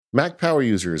Mac Power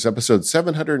Users, episode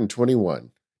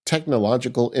 721,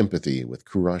 Technological Empathy with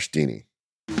Kourosh Dini.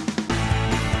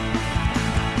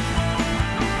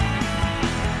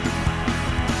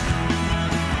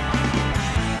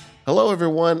 Hello,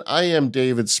 everyone. I am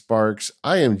David Sparks.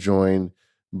 I am joined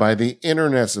by the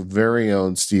internet's very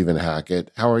own Stephen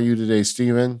Hackett. How are you today,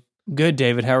 Stephen? Good,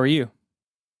 David. How are you?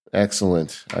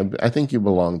 Excellent. I think you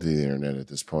belong to the internet at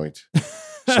this point,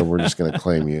 so we're just going to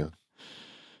claim you.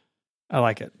 I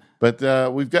like it.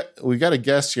 But we've got a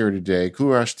guest here today,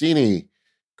 Kourosh Dini.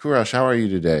 Kourosh, how are you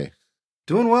today?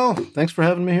 Doing well. Thanks for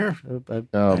having me here.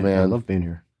 I love being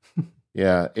here.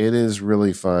 Yeah, it is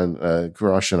really fun.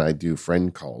 Kourosh and I do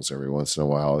friend calls every once in a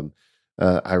while, and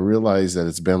I realize that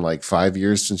it's been like 5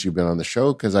 years since you've been on the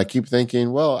show because I keep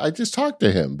thinking, well, I just talked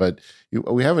to him, but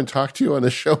we haven't talked to you on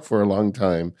the show for a long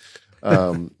time.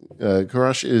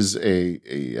 Kourosh is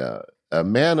a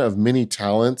man of many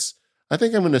talents. I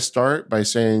think I'm going to start by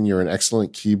saying you're an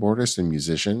excellent keyboardist and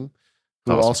musician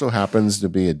who also happens to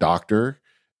be a doctor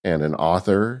and an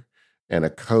author and a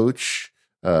coach.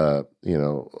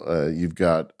 You've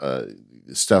got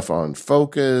stuff on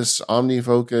Focus,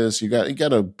 OmniFocus. You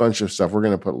got a bunch of stuff. We're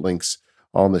going to put links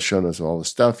on the show notes of all the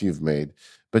stuff you've made.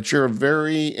 But you're a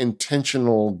very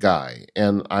intentional guy,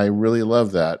 and I really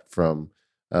love that from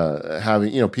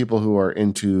having people who are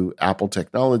into Apple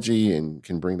technology and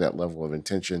can bring that level of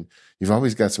intention. You've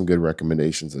always got some good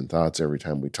recommendations and thoughts every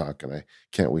time we talk, and I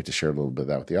can't wait to share a little bit of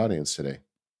that with the audience today.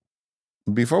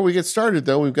 Before we get started,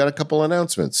 though, we've got a couple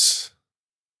announcements.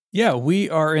 Yeah, we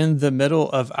are in the middle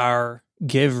of our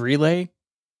Give Relay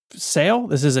sale.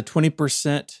 This is a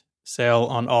 20% sale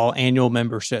on all annual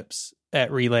memberships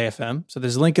at Relay FM. So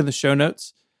there's a link in the show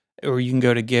notes, or you can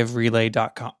go to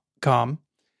giverelay.com.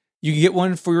 You can get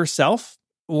one for yourself,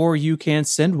 or you can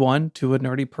send one to a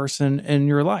nerdy person in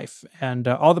your life. And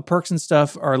all the perks and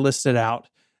stuff are listed out.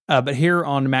 But here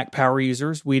on Mac Power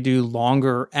Users, we do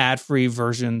longer ad-free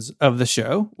versions of the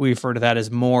show. We refer to that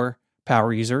as more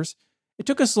Power Users. It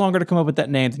took us longer to come up with that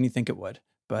name than you think it would,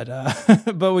 but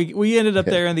we ended up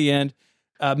there in the end.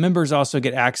 Members also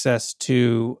get access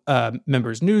to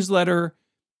members' newsletter,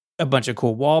 a bunch of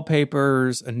cool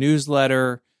wallpapers, a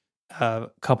newsletter, a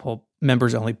couple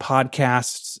members-only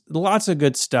podcasts, lots of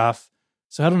good stuff.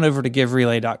 So head on over to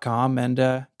giverelay.com and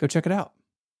go check it out.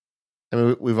 I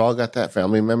mean, we've all got that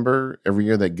family member every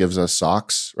year that gives us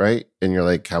socks, right? And you're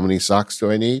like, how many socks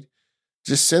do I need?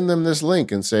 Just send them this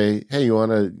link and say, hey, you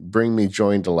want to bring me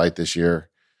joy and delight this year?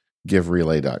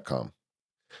 Giverelay.com.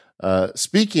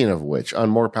 Speaking of which, on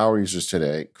More Power Users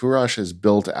today, Kourosh has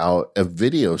built out a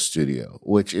video studio,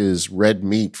 which is red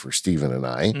meat for Stephen and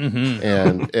I. Mm-hmm.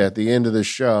 And at the end of the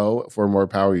show, for More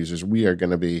Power Users, we are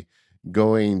going to be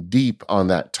going deep on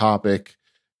that topic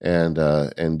and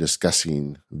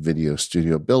discussing video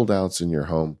studio build-outs in your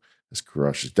home, as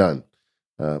Kourosh has done.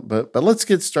 But let's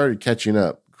get started catching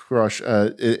up. Kourosh,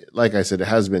 like I said, it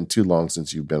has been too long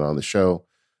since you've been on the show.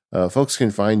 Folks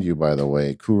can find you, by the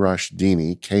way, Kourosh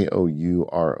Dini,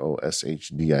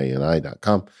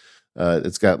 KOUROSHDINI.com.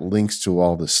 It's got links to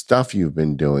all the stuff you've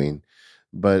been doing.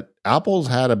 But Apple's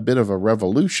had a bit of a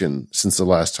revolution since the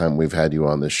last time we've had you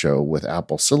on the show with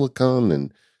Apple Silicon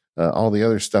and all the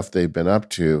other stuff they've been up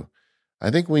to. I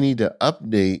think we need to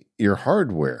update your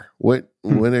hardware. What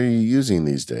are you using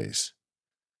these days?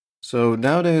 So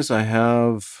nowadays I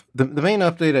have, the main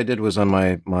update I did was on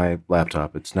my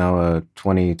laptop. It's now a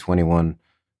 2021,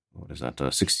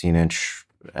 16-inch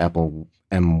Apple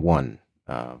M1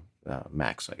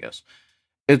 Max, I guess.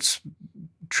 It's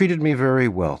treated me very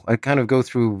well. I kind of go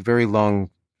through very long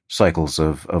cycles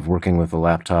of working with the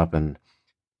laptop and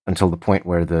until the point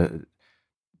where the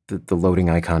loading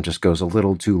icon just goes a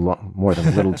little too long, more than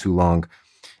a little too long.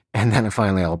 And then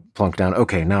finally I'll plunk down,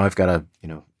 okay, now I've got to,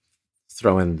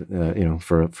 throw in,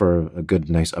 for a good,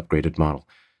 nice upgraded model.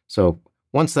 So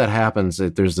once that happens,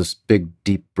 there's this big,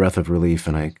 deep breath of relief,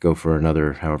 and I go for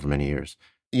another however many years.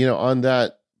 On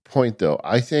that point, though,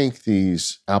 I think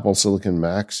these Apple Silicon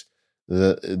Macs,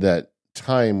 that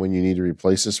time when you need to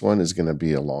replace this one is going to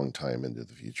be a long time into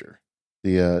the future.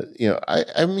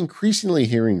 I'm increasingly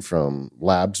hearing from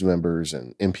Labs members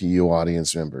and MPU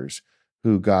audience members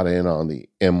who got in on the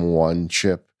M1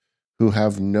 chip, who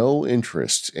have no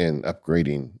interest in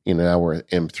upgrading. Now we're at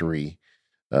M3.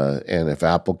 And if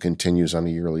Apple continues on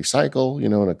a yearly cycle,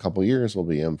 in a couple of years, we'll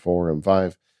be M4,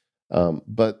 M5.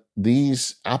 But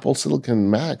these Apple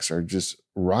Silicon Macs are just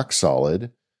rock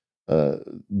solid.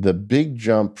 The big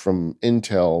jump from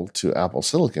Intel to Apple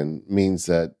Silicon means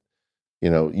that,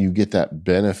 you get that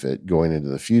benefit going into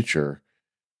the future.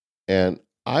 And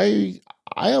I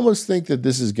I almost think that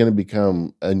this is going to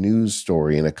become a news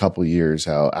story in a couple of years.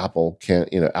 How Apple can't,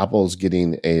 Apple's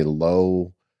getting a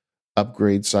low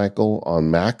upgrade cycle on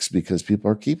Macs because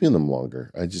people are keeping them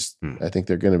longer. I think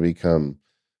they're going to become.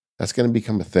 That's going to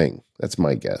become a thing. That's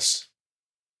my guess.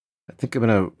 I think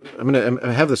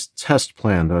I have this test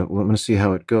planned. I'm gonna see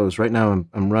how it goes. Right now,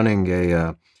 I'm running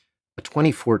a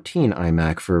 2014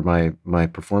 iMac for my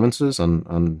performances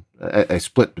on. I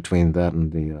split between that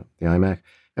and the iMac.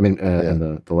 And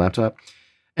the laptop,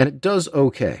 and it does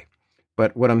okay.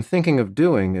 But what I'm thinking of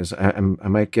doing is I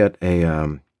might get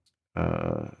a.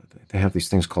 They have these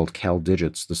things called Cal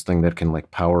Digits. This thing that can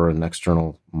like power an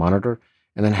external monitor,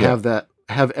 and then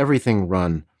have everything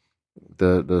run.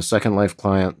 The Second Life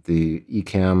client, the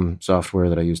Ecamm software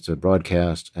that I use to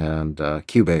broadcast, and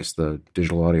Cubase, the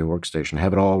digital audio workstation,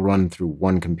 have it all run through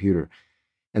one computer,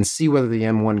 and see whether the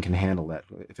M1 can handle that.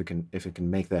 If it can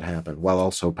make that happen while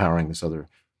also powering this other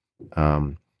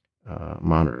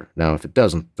monitor. Now, if it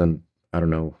doesn't, then I don't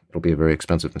know. It'll be a very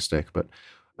expensive mistake, but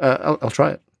I'll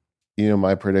try it.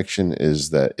 My prediction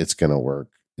is that it's going to work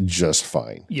just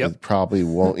fine. Yep. It probably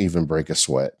won't even break a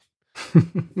sweat.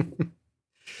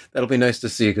 That'll be nice to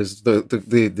see because the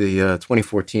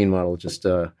 2014 model just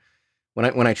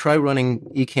when I try running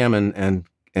Ecamm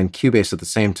and Cubase at the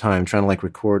same time, trying to like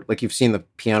record, like you've seen the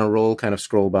piano roll kind of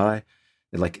scroll by,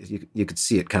 like you could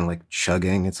see it kind of like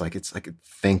chugging. It's like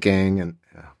thinking, and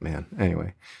oh, man.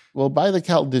 Anyway, well, buy the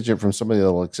Cal Digit from somebody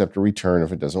that'll accept a return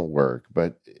if it doesn't work,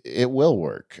 but it will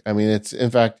work. I mean,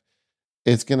 the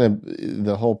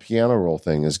whole piano roll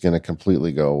thing is gonna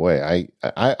completely go away.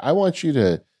 I want you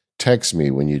to text me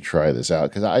when you try this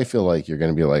out because I feel like you're going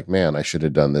to be like, man, I should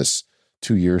have done this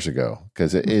 2 years ago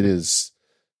because it is.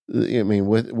 I mean,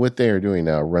 what they are doing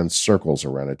now runs circles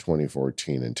around a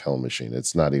 2014 Intel machine.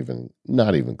 It's not even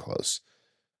close.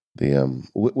 The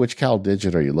which Cal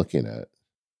Digit are you looking at?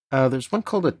 There's one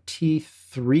called a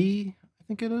T3, I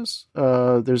think it is.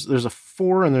 There's a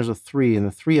 4 and there's a 3, and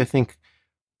the 3, I think,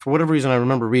 for whatever reason, I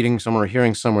remember reading somewhere or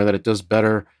hearing somewhere that it does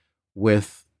better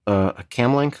with a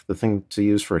cam link, the thing to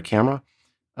use for a camera.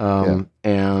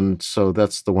 And so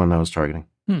that's the one I was targeting.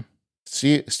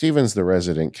 See, Steven's the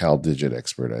resident Cal Digit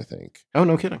expert, I think. Oh,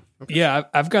 no kidding. Okay. Yeah,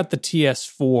 I've got the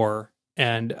TS4,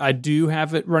 and I do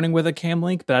have it running with a cam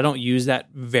link, but I don't use that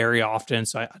very often,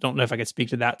 so I don't know if I could speak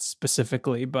to that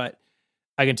specifically, but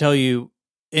I can tell you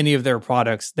any of their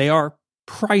products, they are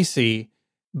pricey,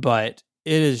 but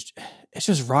it's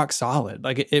just rock solid.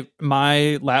 Like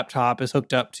my laptop is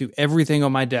hooked up to everything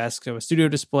on my desk. So a studio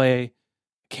display,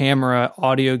 camera,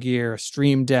 audio gear,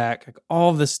 stream deck, like all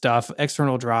of this stuff,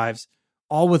 external drives,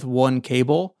 all with one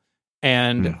cable.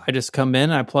 And I just come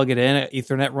in, I plug it in,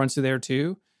 Ethernet runs through there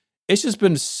too. It's just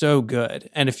been so good.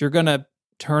 And if you're going to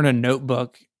turn a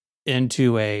notebook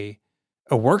into a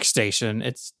workstation,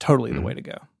 it's totally the way to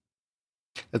go.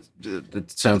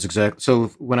 That sounds exact. So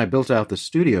when I built out the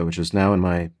studio, which is now in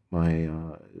my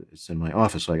it's in my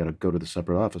office, so I got to go to the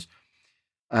separate office.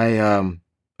 I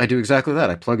do exactly that.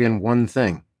 I plug in one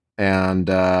thing, and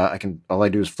all I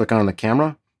do is flick on the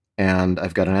camera, and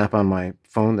I've got an app on my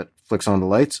phone that flicks on the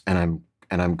lights, and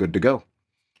I'm good to go.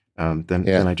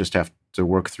 Then I just have to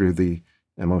work through the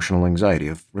emotional anxiety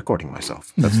of recording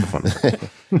myself. That's the fun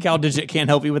part. Cal Digit can't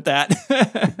help you with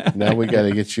that. Now we got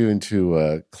to get you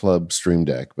into Club Stream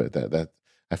Deck, but that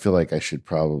I feel like I should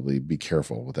probably be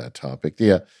careful with that topic.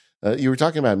 Yeah, you were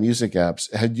talking about music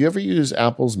apps. Had you ever used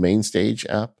Apple's MainStage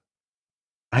app?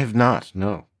 I have not.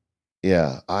 No.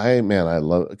 Yeah, I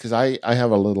love because I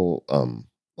have a little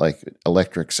like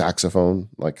electric saxophone,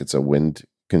 like it's a wind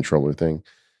controller thing,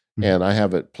 and I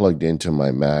have it plugged into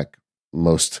my Mac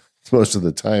most of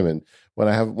the time. And when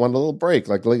I want a little break,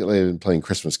 like lately I've been playing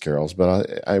Christmas carols,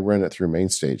 but I run it through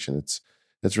MainStage, and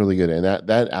it's really good. And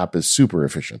that app is super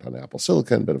efficient on Apple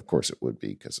Silicon, but of course it would be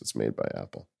because it's made by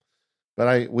Apple.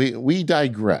 But we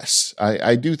digress.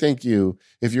 I do think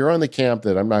if you're on the camp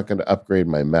that I'm not going to upgrade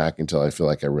my Mac until I feel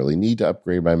like I really need to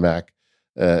upgrade my Mac,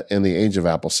 in the age of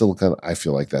Apple Silicon, I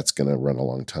feel like that's going to run a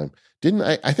long time.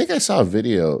 I think I saw a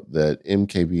video that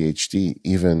MKBHD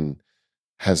even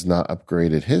has not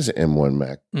upgraded his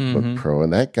M1 MacBook Pro,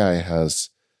 and that guy has,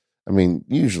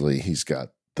 usually he's got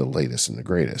the latest and the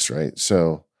greatest, right?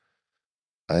 So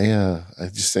I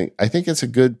think it's a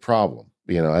good problem.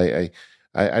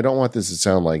 I don't want this to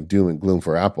sound like doom and gloom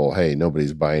for Apple. Hey,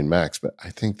 nobody's buying Macs, but I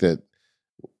think that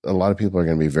a lot of people are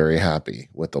going to be very happy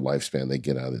with the lifespan they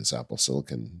get out of these Apple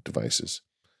Silicon devices.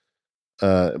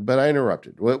 But I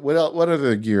interrupted. What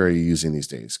other gear are you using these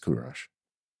days, Kourosh?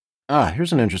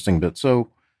 Here's an interesting bit.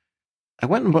 So I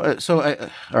went and bought,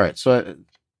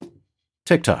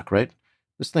 TikTok, right?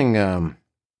 This thing,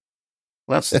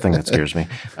 That's the thing that scares me.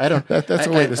 I don't. That's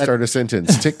a way to start a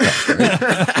sentence. TikTok. Right?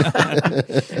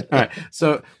 All right.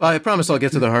 So I promise I'll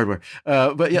get to the hardware.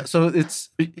 But yeah, so it's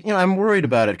I'm worried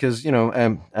about it because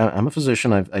I'm a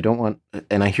physician. I don't want,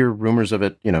 and I hear rumors of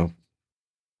it.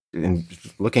 And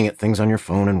looking at things on your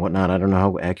phone and whatnot. I don't know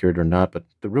how accurate or not, but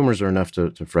the rumors are enough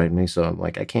to frighten me. So I'm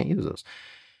like, I can't use this.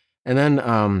 And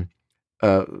then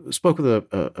spoke with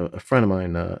a friend of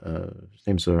mine. His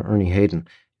name's Ernie Hayden.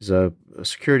 He's a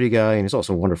security guy, and he's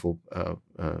also a wonderful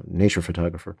nature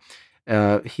photographer.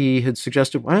 He had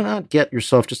suggested, why not get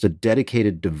yourself just a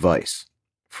dedicated device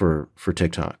for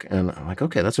TikTok? And I'm like,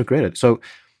 okay, that's a great idea. So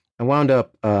I wound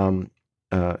up,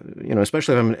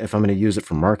 especially if I'm going to use it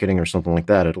for marketing or something like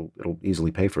that, it'll easily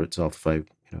pay for itself if I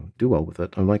do well with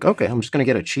it. I'm like, okay, I'm just going to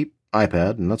get a cheap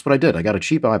iPad, and that's what I did. I got a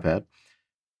cheap iPad,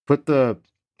 put the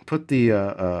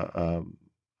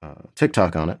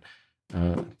TikTok on it.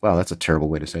 Wow, that's a terrible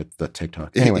way to say it, the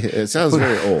TikTok. Anyway, it sounds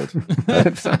very old.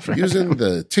 Using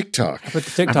the TikTok. Put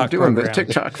the TikTok doing program. the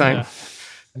TikTok thing. Yeah.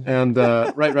 And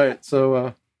right.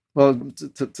 So,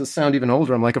 to sound even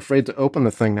older, I'm like afraid to open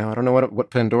the thing now. I don't know what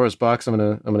Pandora's box I'm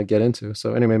gonna get into.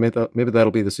 So anyway, maybe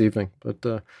that'll be this evening.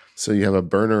 But so you have a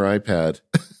burner iPad.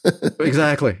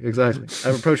 Exactly.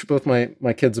 I've approached both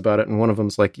my kids about it, and one of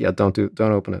them's like, "Yeah, don't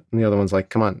open it," and the other one's like,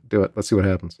 "Come on, do it. Let's see what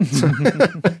happens."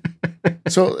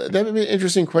 So that would be an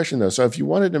interesting question, though. So if you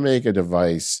wanted to make a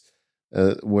device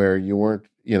where you weren't,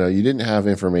 you didn't have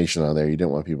information on there, you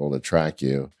didn't want people to track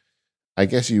you, I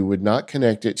guess you would not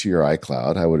connect it to your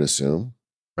iCloud, I would assume.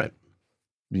 Right.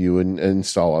 You wouldn't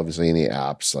install, obviously, any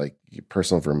apps like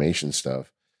personal information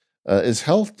stuff. Is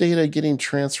health data getting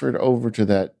transferred over to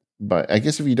that? But I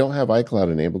guess if you don't have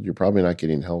iCloud enabled, you're probably not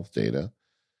getting health data.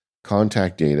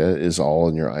 Contact data is all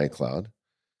in your iCloud.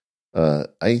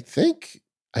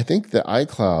 I think the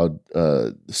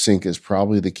iCloud sync is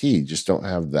probably the key. Just don't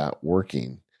have that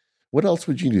working. What else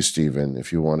would you do, Stephen,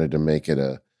 if you wanted to make it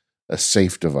a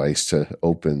safe device to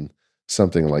open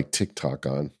something like TikTok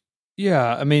on?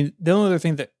 Yeah, I mean, the only other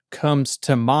thing that comes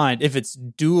to mind, if it's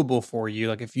doable for you,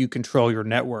 like if you control your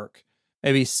network,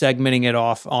 maybe segmenting it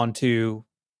off onto,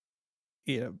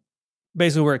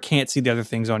 basically where it can't see the other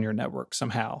things on your network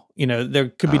somehow. There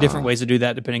could be different ways to do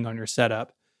that depending on your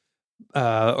setup.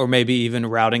 Or maybe even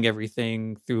routing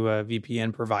everything through a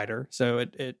VPN provider. So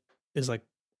it is like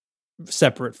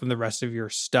separate from the rest of your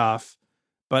stuff.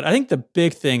 But I think the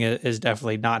big thing is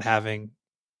definitely not having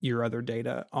your other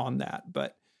data on that.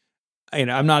 But,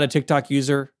 I'm not a TikTok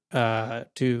user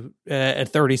at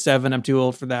 37. I'm too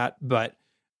old for that. But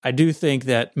I do think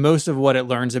that most of what it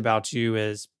learns about you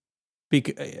is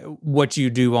what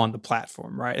you do on the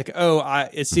platform, right? Like,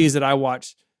 it sees that I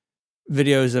watch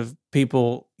videos of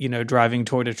people, driving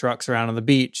Toyota trucks around on the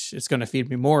beach. It's going to feed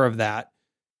me more of that.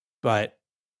 But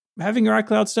having your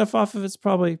iCloud stuff off of it's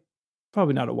probably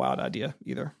not a wild idea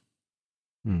either.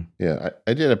 Yeah,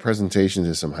 I did a presentation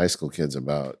to some high school kids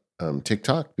about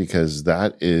TikTok because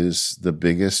that is the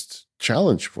biggest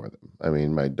challenge for them. I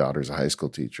mean, my daughter's a high school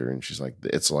teacher, and she's like,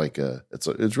 it's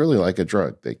really like a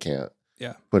drug. They can't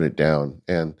put it down.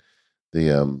 And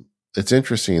it's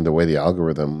interesting the way the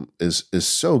algorithm is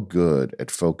so good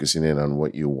at focusing in on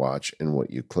what you watch and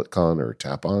what you click on or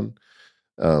tap on.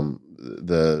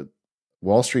 The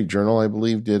Wall Street Journal, I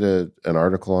believe, did an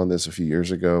article on this a few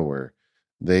years ago where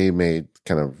they made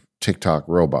kind of TikTok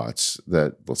robots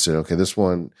that said, okay, this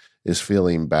one is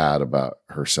feeling bad about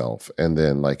herself. And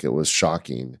then it was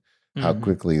shocking how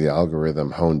quickly the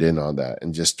algorithm honed in on that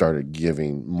and just started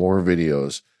giving more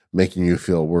videos, making you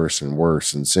feel worse and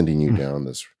worse and sending you down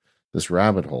this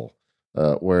rabbit hole.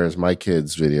 Whereas my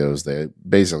kids' videos, they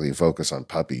basically focus on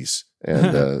puppies.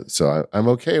 And so I'm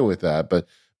okay with that. But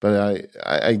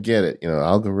I get it.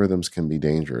 Algorithms can be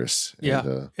dangerous.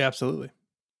 Yeah, absolutely.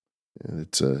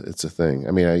 It's a thing.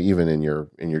 I mean, even in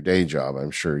your day job,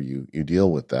 I'm sure you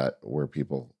deal with that where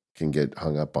people can get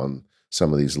hung up on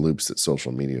some of these loops that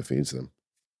social media feeds them.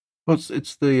 Well,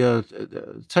 it's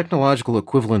the technological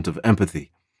equivalent of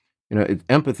empathy.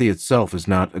 Empathy itself is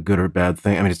not a good or bad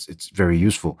thing. I mean, it's very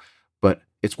useful, but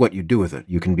it's what you do with it.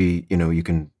 You can be,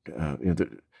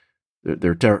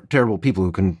 there are terrible people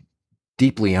who can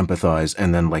deeply empathize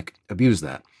and then abuse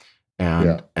that.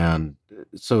 And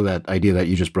so that idea that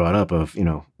you just brought up of,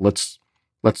 let's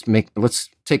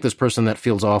take this person that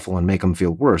feels awful and make them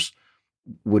feel worse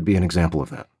would be an example of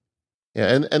that.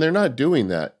 Yeah. And they're not doing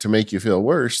that to make you feel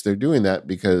worse. They're doing that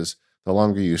because the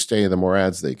longer you stay, the more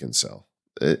ads they can sell.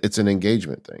 It's an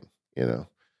engagement thing,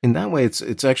 In that way, it's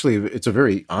a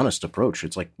very honest approach.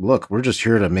 It's like, look, we're just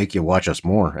here to make you watch us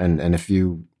more. And if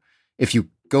you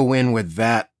go in with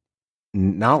that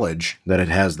knowledge that it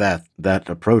has that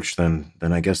approach, then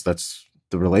I guess that's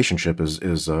the relationship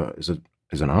is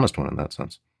an honest one in that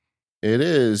sense. It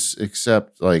is,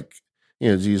 except like,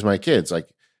 to use my kids, like,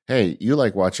 hey, you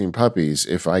like watching puppies.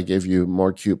 If I give you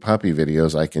more cute puppy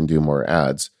videos, I can do more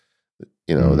ads.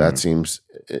 That seems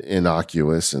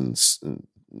innocuous and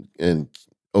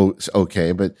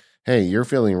okay. But hey, you're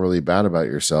feeling really bad about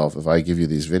yourself. If I give you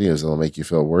these videos, it'll make you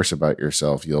feel worse about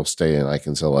yourself. You'll stay and I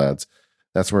can sell ads.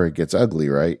 That's where it gets ugly,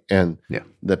 right? And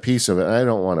the piece of it, I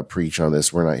don't want to preach on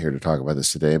this. We're not here to talk about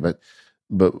this today, but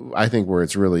I think where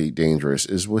it's really dangerous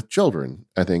is with children.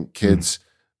 I think kids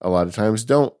a lot of times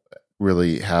don't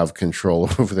really have control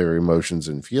over their emotions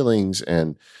and feelings,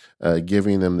 and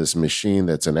giving them this machine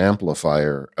that's an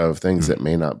amplifier of things that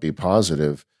may not be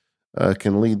positive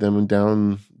can lead them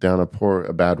down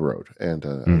a bad road.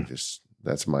 And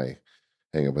that's my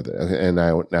hang up with it. And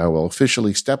now will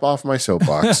officially step off my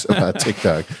soapbox about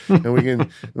TikTok. And we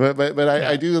can, but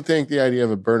I do think the idea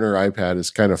of a burner iPad is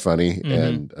kind of funny,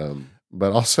 and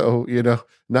but also,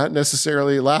 not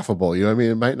necessarily laughable.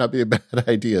 It might not be a bad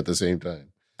idea at the same time.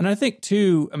 And I think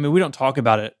too, we don't talk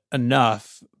about it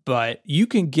enough, but you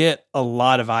can get a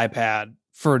lot of iPad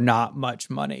for not much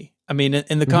money.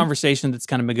 In the conversation that's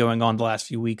kind of been going on the last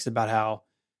few weeks about how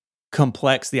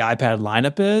complex the iPad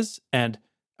lineup is, and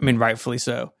rightfully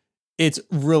so, it's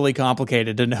really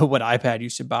complicated to know what iPad you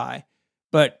should buy.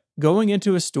 But going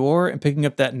into a store and picking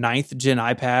up that 9th gen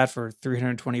iPad for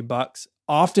 $320,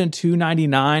 often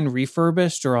 $299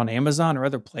 refurbished or on Amazon or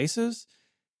other places,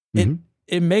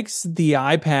 it makes the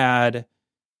iPad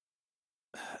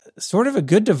sort of a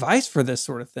good device for this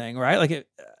sort of thing, right?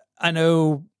 I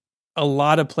know a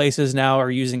lot of places now are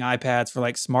using iPads for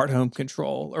like smart home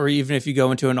control, or even if you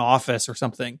go into an office or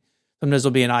something, sometimes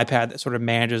there'll be an iPad that sort of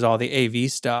manages all the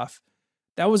AV stuff.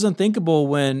 That was unthinkable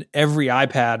when every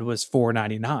iPad was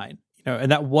 $499,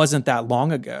 and that wasn't that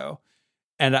long ago.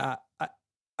 And I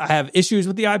have issues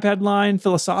with the iPad line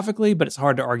philosophically, but it's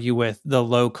hard to argue with the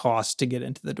low cost to get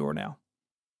into the door now.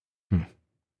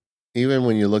 Even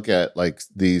when you look at like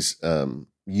these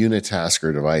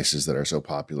unitasker devices that are so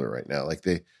popular right now, like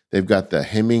they've got the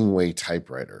Hemingway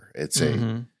typewriter. It's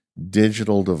a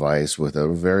digital device with a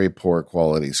very poor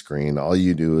quality screen. All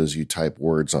you do is you type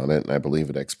words on it, and I believe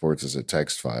it exports as a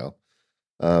text file.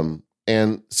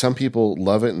 And some people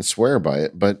love it and swear by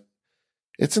it, but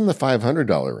it's in the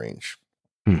 $500 range.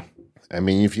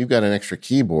 If you've got an extra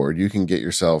keyboard, you can get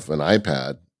yourself an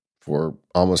iPad for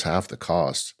almost half the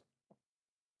cost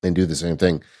and do the same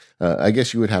thing. I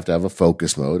guess you would have to have a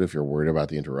focus mode if you're worried about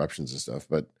the interruptions and stuff,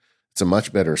 but it's a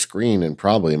much better screen and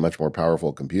probably a much more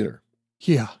powerful computer.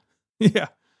 Yeah.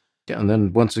 And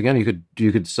then once again,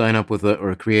 you could sign up with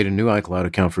or create a new iCloud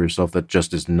account for yourself that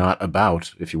just is not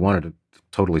about, if you wanted to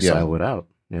totally silo it out,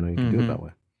 you can do it that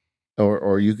way.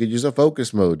 Or you could use a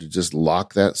focus mode to just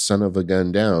lock that son of a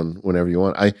gun down whenever you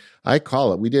want. I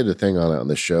call it, we did a thing on it on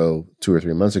the show 2 or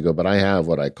 3 months ago, but I have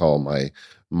what I call my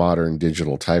modern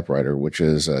digital typewriter, which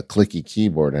is a clicky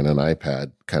keyboard and an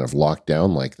iPad kind of locked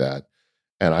down like that.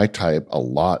 And I type a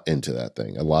lot into that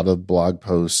thing. A lot of blog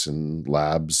posts and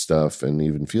lab stuff and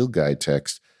even field guide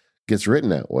text gets written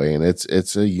that way. And it's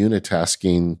a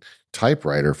unitasking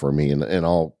typewriter for me in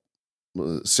all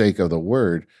sake of the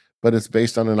word, but it's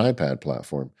based on an iPad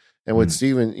platform. And what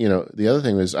Stephen, the other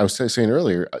thing was, I was saying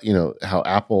earlier, how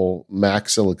Apple Mac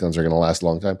silicons are going to last a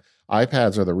long time.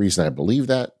 iPads are the reason I believe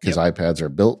that, because iPads are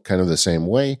built kind of the same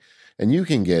way. And you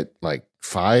can get like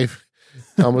 5,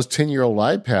 almost 10-year-old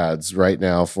iPads right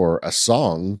now for a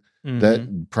song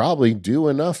that probably do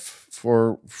enough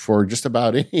for just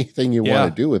about anything you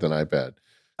want to do with an iPad.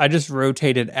 I just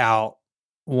rotated out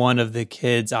one of the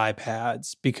kids'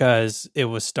 iPads because it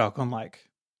was stuck on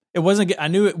I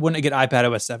knew it wouldn't get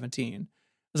iPadOS 17. I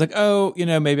was like,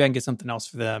 maybe I can get something else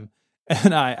for them.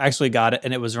 And I actually got it,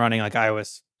 and it was running like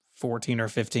iOS 14 or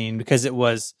 15 because it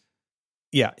was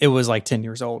like 10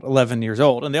 years old, 11 years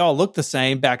old. And they all looked the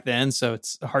same back then, so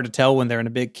it's hard to tell when they're in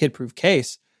a big kid-proof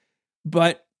case.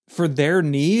 But for their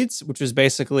needs, which was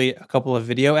basically a couple of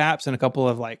video apps and a couple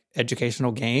of like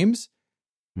educational games,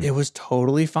 it was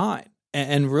totally fine.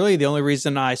 And really the only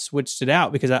reason I switched it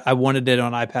out because I wanted it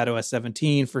on iPadOS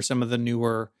 17 for some of the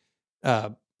newer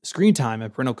screen time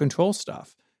and parental control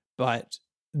stuff. But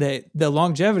the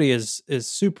longevity is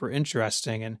super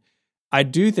interesting. And I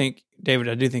do think,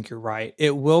 David, you're right.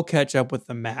 It will catch up with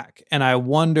the Mac. And I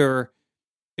wonder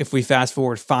if we fast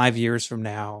forward 5 years from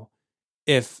now,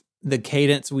 if the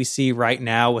cadence we see right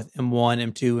now with M1,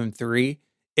 M2, M3,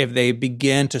 if they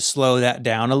begin to slow that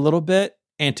down a little bit,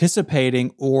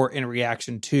 anticipating or in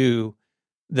reaction to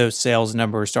those sales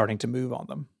numbers starting to move on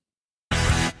them.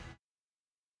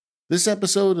 This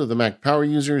episode of the Mac Power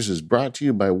Users is brought to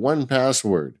you by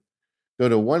 1Password. Go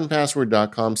to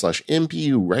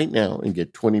onepassword.com/MPU right now and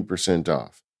get 20%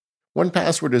 off.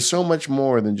 1Password is so much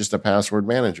more than just a password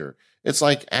manager. It's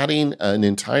like adding an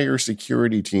entire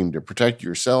security team to protect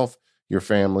yourself, your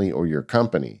family, or your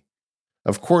company.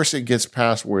 Of course, it gets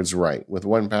passwords right. With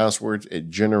 1Password,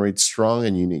 it generates strong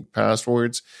and unique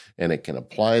passwords, and it can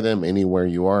apply them anywhere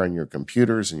you are on your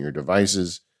computers and your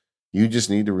devices. You just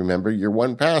need to remember your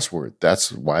 1Password.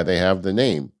 That's why they have the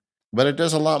name. But it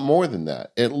does a lot more than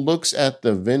that. It looks at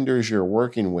the vendors you're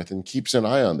working with and keeps an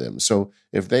eye on them. So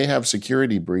if they have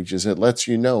security breaches, it lets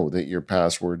you know that your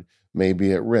password may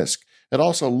be at risk. It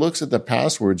also looks at the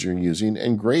passwords you're using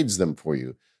and grades them for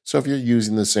you. So if you're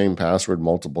using the same password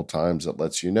multiple times, it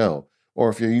lets you know. Or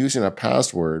if you're using a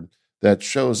password that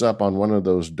shows up on one of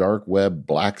those dark web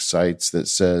black sites that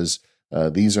says,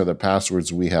 these are the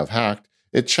passwords we have hacked,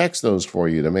 it checks those for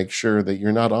you to make sure that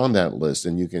you're not on that list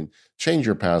and you can change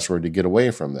your password to get away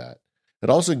from that. It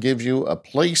also gives you a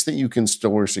place that you can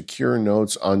store secure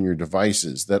notes on your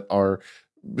devices that are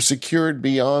secured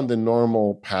beyond the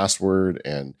normal password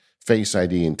and Face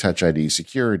ID and Touch ID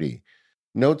security.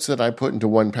 Notes that I put into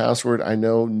 1Password, I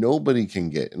know nobody can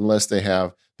get unless they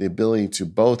have the ability to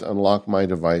both unlock my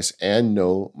device and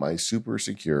know my super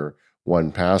secure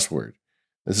 1Password.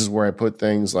 This is where I put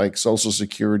things like social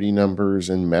security numbers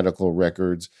and medical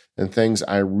records and things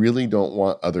I really don't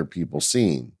want other people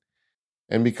seeing.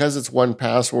 And because it's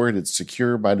 1Password, it's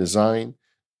secure by design.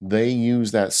 They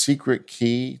use that secret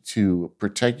key to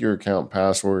protect your account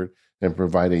password and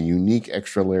provide a unique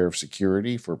extra layer of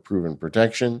security for proven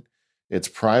protection. It's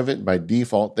private by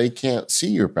default. They can't see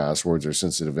your passwords or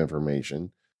sensitive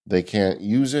information. They can't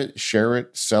use it, share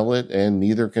it, sell it, and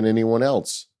neither can anyone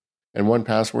else. And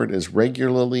 1Password is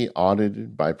regularly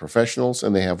audited by professionals,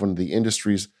 and they have one of the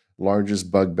industry's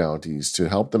largest bug bounties to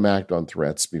help them act on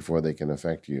threats before they can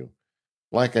affect you.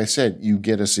 Like I said, you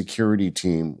get a security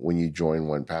team when you join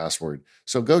 1Password.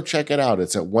 So go check it out.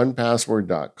 It's at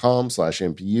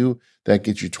onepassword.com/MPU. That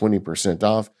gets you 20%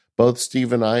 off. Both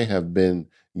Steve and I have been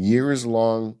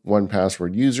years-long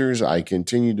 1Password users. I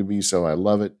continue to be so. I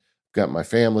love it. Got my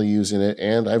family using it,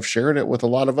 and I've shared it with a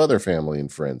lot of other family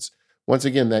and friends. Once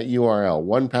again, that URL,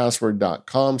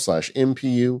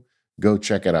 onepassword.com/MPU. Go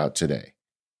check it out today.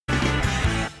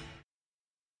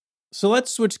 So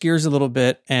let's switch gears a little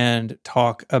bit and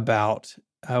talk about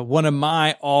one of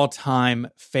my all-time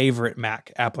favorite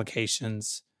Mac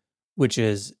applications, which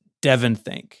is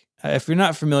DevonThink. If you're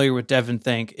not familiar with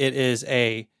DevonThink, it is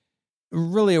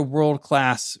really a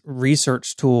world-class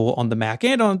research tool on the Mac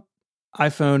and on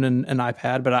iPhone and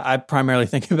iPad, but I primarily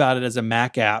think about it as a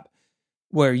Mac app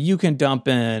where you can dump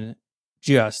in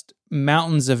just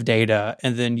mountains of data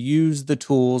and then use the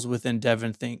tools within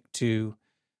DevonThink to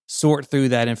sort through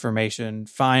that information,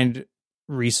 find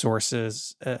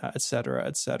resources, et cetera,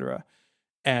 et cetera.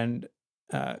 And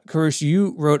Kourosh,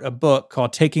 you wrote a book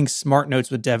called Taking Smart Notes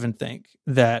with DevonThink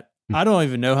that I don't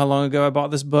even know how long ago I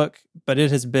bought this book, but it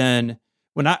has been,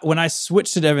 when I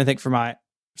switched to DevonThink for my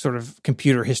sort of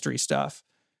computer history stuff,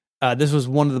 this was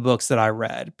one of the books that I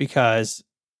read because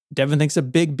DevonThink's a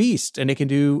big beast and it can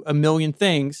do a million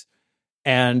things.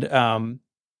 And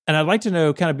I'd like to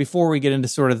know, kind of before we get into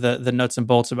sort of the nuts and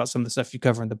bolts about some of the stuff you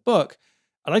cover in the book,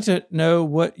 I'd like to know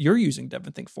what you're using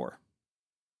DevonThink for.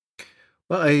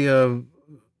 Well, I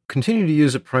continue to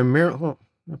use it primarily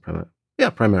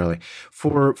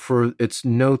for its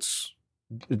notes.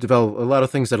 Develop a lot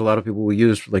of things that a lot of people will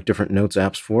use like different notes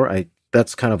apps for.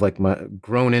 That's kind of like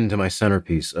grown into my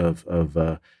centerpiece of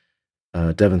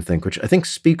DevonThink, which I think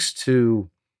speaks to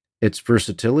its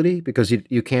versatility because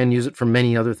you can use it for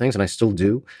many other things, and I still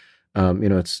do.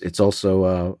 It's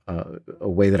also a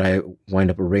way that I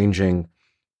wind up arranging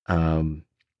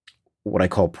what I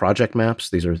call project maps.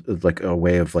 These are like a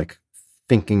way of like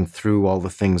thinking through all the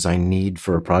things I need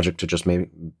for a project to just maybe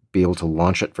be able to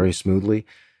launch it very smoothly,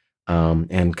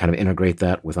 and kind of integrate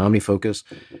that with OmniFocus.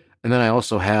 And then I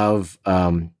also have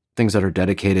things that are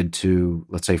dedicated to,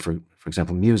 let's say, for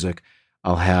example, music.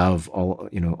 I'll have all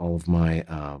of my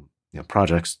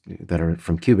projects that are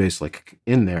from Cubase like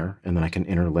in there, and then I can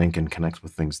interlink and connect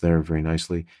with things there very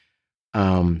nicely.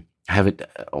 I have it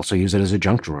also use it as a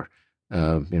junk drawer,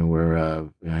 where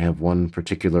I have one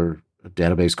particular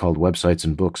database called Websites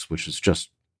and Books, which is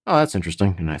just, oh, that's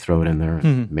interesting, and I throw it in there,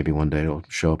 and maybe one day it'll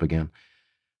show up again.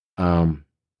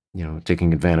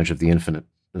 Taking advantage of the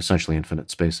essentially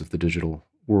infinite space of the digital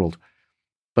world.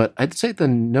 But I'd say the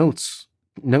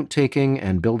note-taking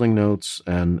and building notes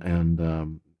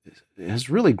and has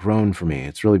really grown for me.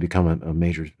 It's really become a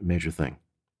major thing.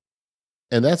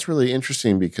 And that's really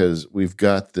interesting because we've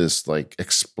got this like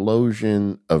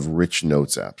explosion of rich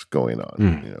notes apps going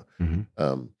on.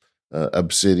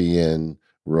 Obsidian,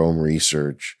 Rome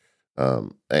Research,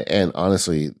 and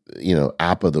honestly,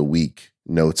 app of the week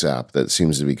notes app that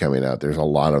seems to be coming out. There's a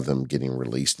lot of them getting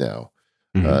released now.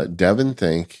 Mm-hmm.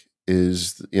 DevonThink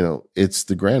is, it's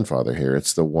the grandfather here.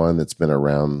 It's the one that's been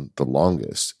around the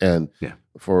longest. And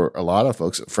for a lot of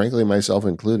folks, frankly, myself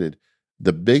included,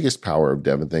 the biggest power of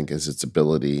DevonThink is its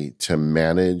ability to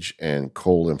manage and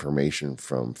cull information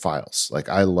from files. Like,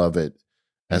 I love it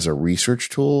as a research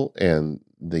tool, and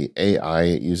the AI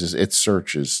it uses, its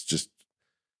search is just,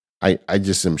 I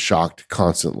just am shocked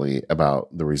constantly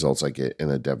about the results I get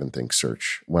in a DevonThink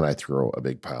search when I throw a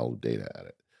big pile of data at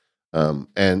it. And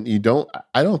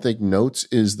I don't think notes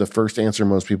is the first answer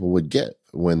most people would get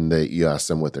when you ask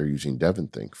them what they're using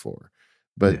DevonThink for.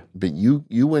 But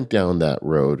you went down that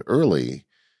road early,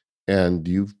 and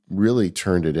you've really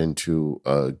turned it into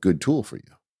a good tool for you.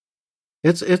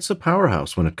 It's a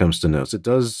powerhouse when it comes to notes. It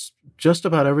does just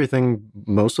about everything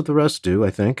most of the rest do,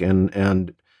 I think,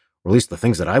 and or at least the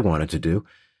things that I wanted to do.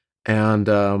 And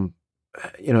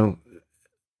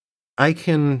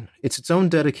it's its own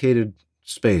dedicated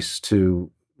space to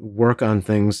work on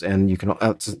things, and you can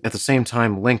at the same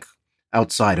time link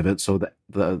outside of it, so that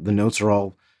the notes are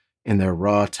all in their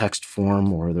raw text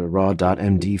form or their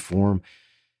raw.md form.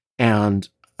 And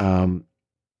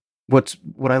what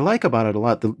I like about it a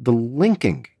lot, the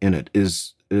linking in it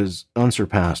is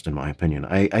unsurpassed, in my opinion.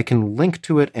 I can link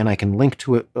to it, and I can link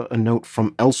to a note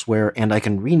from elsewhere, and I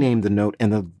can rename the note,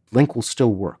 and the link will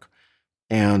still work.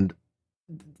 And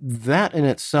that in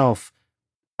itself,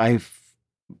 the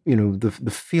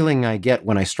feeling I get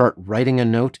when I start writing a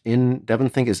note in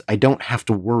DevonThink is I don't have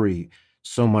to worry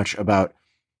so much about,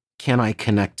 can I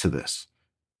connect to this?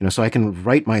 So I can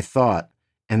write my thought,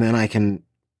 and then I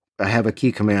have a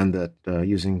key command that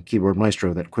using Keyboard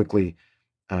Maestro that quickly,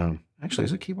 actually,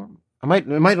 is it keyboard?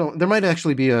 There might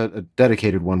actually be a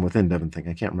dedicated one within DevonThink.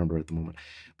 I can't remember at the moment,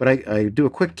 but I do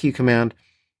a quick key command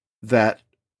that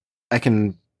I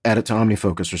can add it to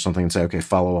OmniFocus or something and say, okay,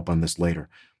 follow up on this later.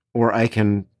 Or I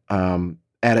can add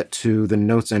it to the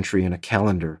notes entry in a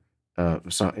calendar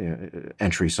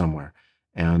entry somewhere,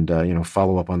 and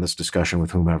follow up on this discussion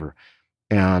with whomever.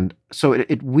 And so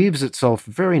it weaves itself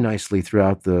very nicely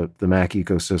throughout the Mac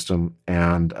ecosystem,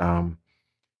 and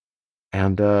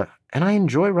I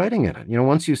enjoy writing it.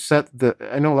 Once you set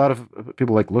I know a lot of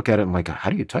people look at it and how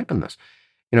do you type in this?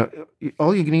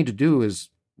 All you need to do is,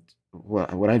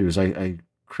 what I do is I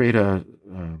create a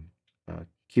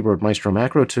Keyboard Maestro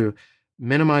macro to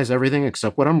minimize everything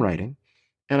except what I'm writing.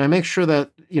 And I make sure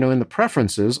that, in the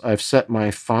preferences, I've set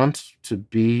my font to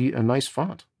be a nice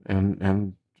font.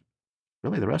 And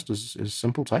really the rest is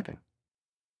simple typing.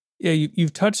 Yeah,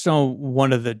 you've touched on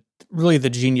one of the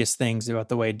genius things about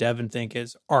the way DevonThink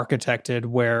is architected,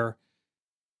 where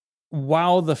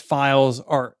while the files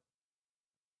are,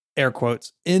 air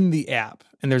quotes, in the app,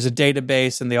 and there's a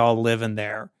database and they all live in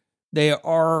there, they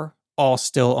are all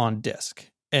still on disk.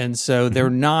 And so they're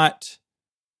not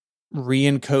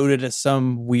re-encoded as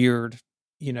some weird,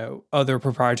 other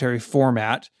proprietary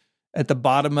format. At the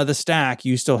bottom of the stack,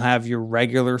 you still have your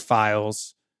regular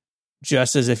files,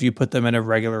 just as if you put them in a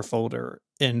regular folder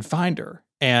in Finder.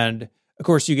 And of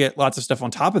course, you get lots of stuff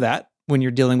on top of that when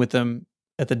you're dealing with them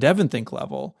at the DevonThink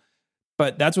level.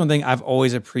 But that's one thing I've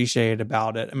always appreciated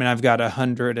about it. I mean, I've got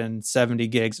 170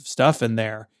 gigs of stuff in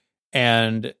there,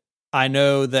 and I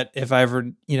know that if I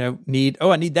ever, need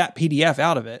that PDF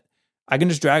out of it, I can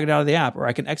just drag it out of the app, or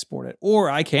I can export it, or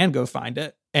I can go find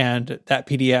it. And that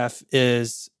PDF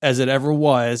is, as it ever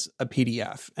was, a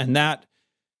PDF. And that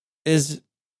is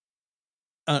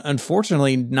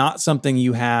unfortunately not something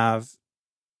you have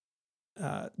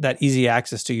that easy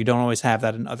access to. You don't always have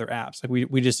that in other apps. Like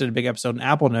we just did a big episode in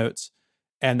Apple Notes,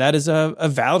 and that is a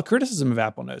valid criticism of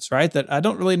Apple Notes, right? That I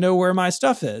don't really know where my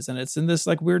stuff is, and it's in this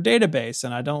weird database,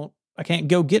 and I can't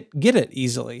go get it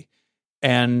easily.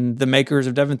 And the makers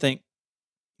of DevonThink,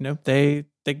 they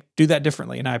do that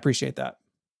differently, and I appreciate that.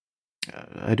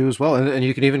 I do as well. And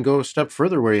you can even go a step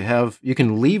further where you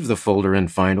can leave the folder in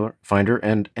Finder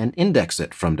and index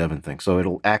it from DevonThink. So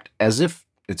it'll act as if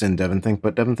it's in DevonThink,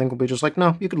 but DevonThink will be just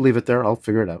no, you could leave it there. I'll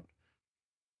figure it out.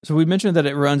 So we mentioned that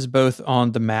it runs both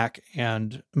on the Mac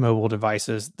and mobile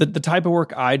devices. The type of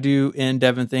work I do in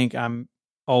DevonThink, I'm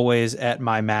always at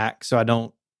my Mac. So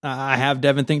I have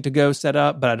DevonThink to go set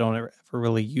up, but I don't ever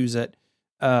really use it.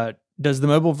 Does the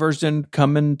mobile version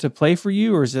come into play for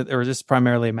you, or is this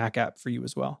primarily a Mac app for you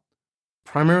as well?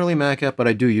 Primarily Mac app, but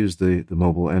I do use the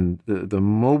mobile, and the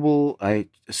mobile, I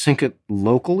sync it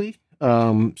locally.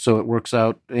 So it works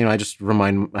out, I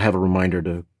have a reminder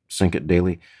to sync it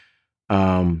daily.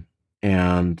 And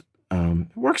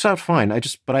it works out fine.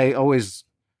 But I always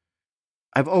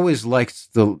I've always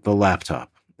liked the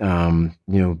laptop. Beyond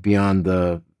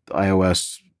the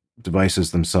iOS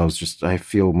devices themselves, just I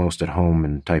feel most at home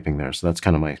in typing there. So that's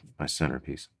kind of my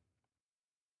centerpiece.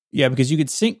 Yeah, because you could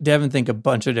sync DevonThink a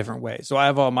bunch of different ways. So I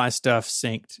have all my stuff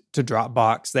synced to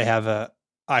Dropbox. They have a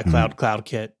iCloud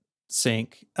CloudKit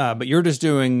sync, but you're just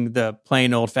doing the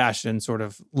plain old fashioned sort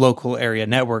of local area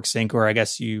network sync, where I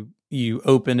guess you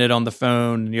open it on the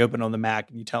phone and you open it on the Mac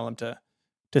and you tell them to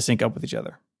sync up with each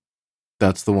other.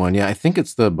 That's the one. Yeah, I think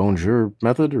it's the Bonjour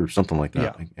method or something like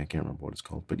that. Yeah. I can't remember what it's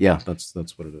called, but yeah, that's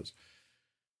what it is.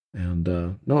 And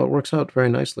no, it works out very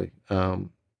nicely. I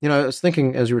was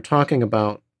thinking as you were talking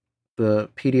about the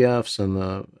PDFs and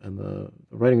the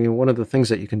writing, one of the things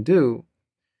that you can do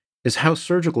is how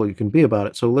surgical you can be about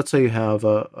it. So let's say you have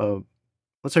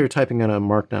let's say you're typing in a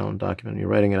markdown document, and you're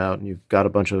writing it out, and you've got a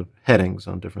bunch of headings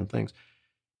on different things.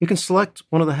 You can select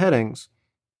one of the headings,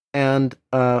 and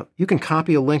you can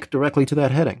copy a link directly to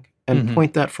that heading and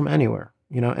point that from anywhere.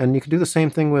 And you can do the same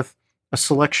thing with a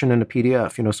selection in a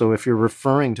PDF. So if you're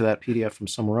referring to that PDF from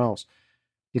somewhere else,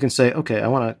 you can say, okay, I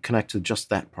want to connect to just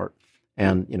that part,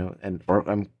 and or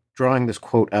I'm drawing this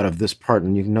quote out of this part,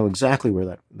 and you know exactly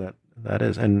where that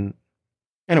is. And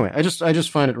anyway, I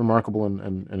just find it remarkable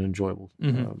and enjoyable.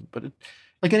 But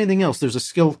like anything else, there's a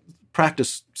skill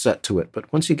practice set to it.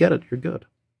 But once you get it, you're good.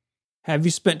 Have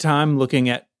you spent time looking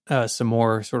at some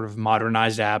more sort of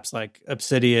modernized apps like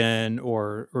Obsidian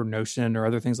or Notion or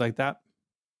other things like that?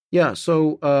 Yeah,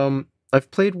 so I've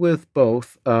played with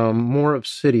both. More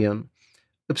Obsidian.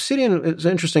 Obsidian is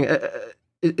interesting.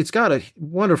 It's got a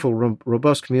wonderful,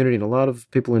 robust community, and a lot of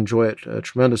people enjoy it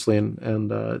tremendously. And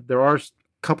there are a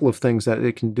couple of things that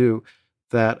it can do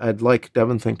that I'd like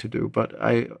DevonThink to do. But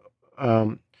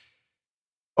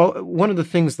one of the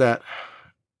things that,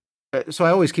 so I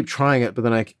always keep trying it, but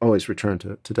then I always return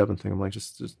to DevonThink. I'm like,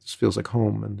 just feels like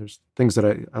home, and there's things that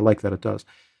I like that it does.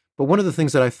 But one of the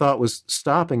things that I thought was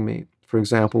stopping me, for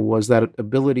example, was that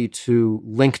ability to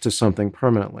link to something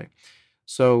permanently.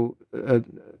 So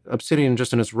Obsidian,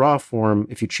 just in its raw form,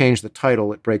 if you change the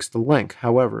title, it breaks the link.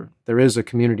 However, there is a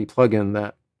community plugin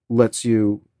that lets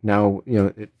you now,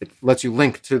 it lets you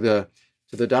link to the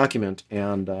document,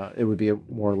 and it would be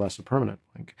more or less a permanent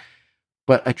link.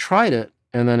 But I tried it,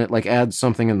 and then it adds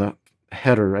something in the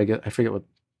header. I forget what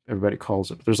everybody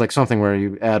calls it, but there's something where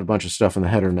you add a bunch of stuff in the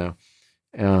header now,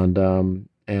 and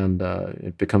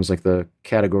it becomes like the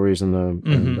categories and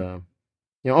the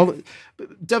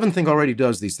DevonThink already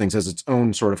does these things as its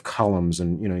own sort of columns,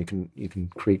 and you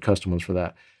can create custom ones for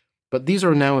that. But these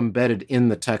are now embedded in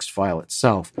the text file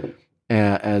itself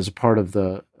as a part of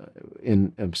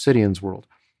in Obsidian's world,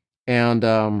 and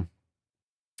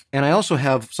I also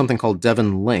have something called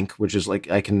Devon Link, which is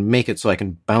I can make it so I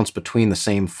can bounce between the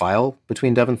same file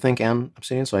between DevonThink and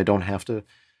Obsidian, so I don't have to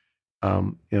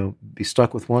be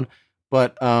stuck with one.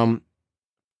 But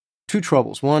two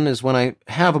troubles. One is when I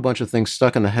have a bunch of things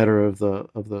stuck in the header of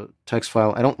the text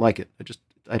file, I don't like it.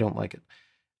 I don't like it,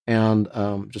 and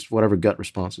just whatever gut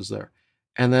response is there.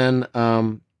 And then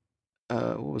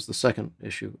what was the second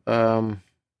issue? I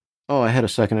had a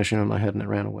second issue in my head and it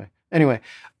ran away. Anyway,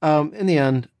 in the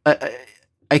end,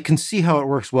 I can see how it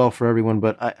works well for everyone,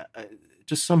 but I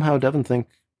just somehow DevonThink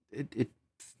it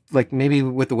maybe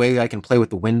with the way I can play with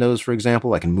the windows, for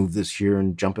example, I can move this here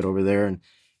and jump it over there, and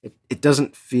it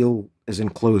doesn't feel as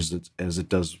enclosed as it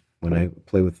does when I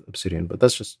play with Obsidian. But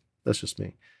that's just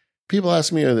me. People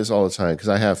ask me this all the time because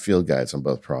I have field guides on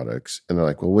both products, and they're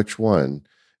like, "Well, which one?"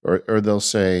 Or they'll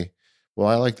say, "Well,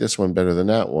 I like this one better than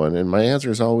that one," and my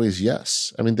answer is always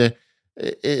yes. I mean,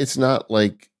 it's not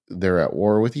like they're at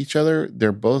war with each other.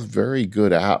 They're both very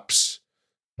good apps,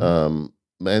 and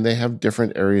they have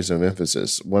different areas of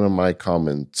emphasis. One of my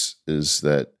comments is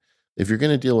that if you're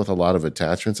going to deal with a lot of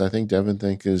attachments, I think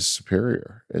DevonThink is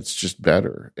superior. It's just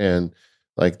better. And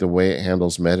the way it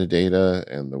handles metadata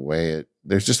and the way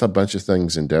there's just a bunch of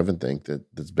things in DevonThink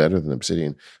that's better than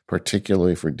Obsidian,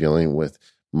 particularly for dealing with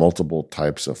multiple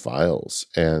types of files.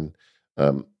 And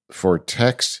for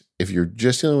text, if you're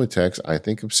just dealing with text, I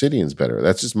think Obsidian's better.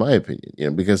 That's just my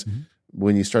opinion, because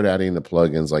when you start adding the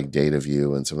plugins like Data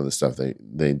View and some of the stuff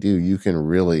they do, you can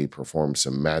really perform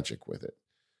some magic with it.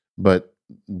 But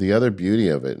the other beauty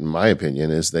of it, in my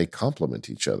opinion, is they complement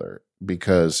each other,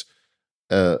 because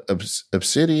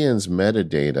Obsidian's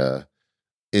metadata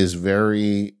is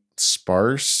very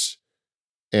sparse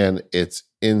and it's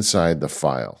inside the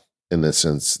file in the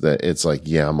sense that it's like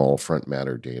YAML front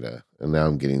matter data. And now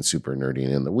I'm getting super nerdy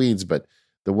and in the weeds, but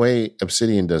the way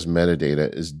Obsidian does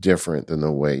metadata is different than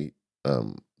the way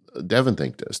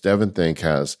DevonThink does. DevonThink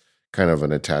has kind of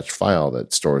an attached file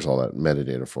that stores all that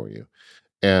metadata for you.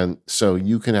 And so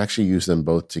you can actually use them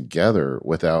both together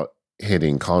without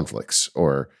hitting conflicts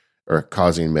or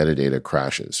causing metadata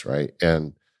crashes, right?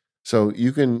 And so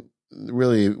you can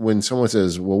really, when someone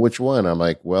says, well, which one? I'm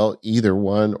like, well, either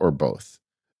one or both.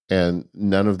 And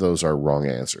none of those are wrong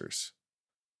answers.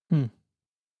 I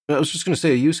was just going to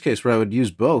say a use case where I would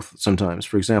use both sometimes.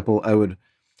 For example, I would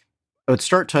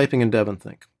start typing in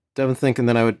DevonThink, and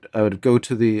then I would go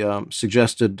to the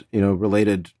suggested,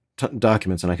 related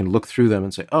documents, and I can look through them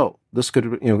and say, oh, this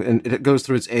could, and it goes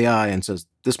through its AI and says,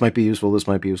 this might be useful,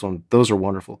 and those are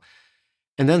wonderful.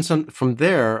 And then from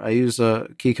there, I use a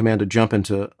key command to jump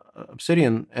into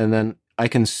Obsidian, and then I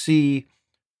can see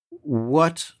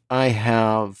what I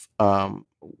have,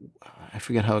 I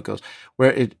forget how it goes,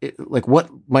 where it like what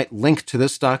might link to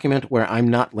this document where I'm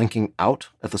not linking out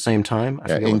at the same time.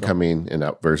 Incoming and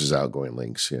out versus outgoing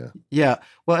links. Yeah. Yeah.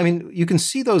 Well, I mean, you can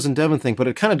see those in DevonThink, but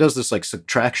it kind of does this like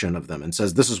subtraction of them and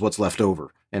says, this is what's left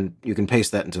over. And you can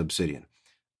paste that into Obsidian.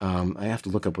 I have to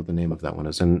look up what the name of that one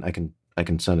is, and I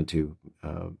can send it to you,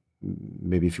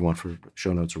 maybe if you want for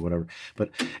show notes or whatever. But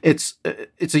it's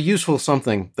a useful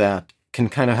something that can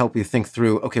kind of help you think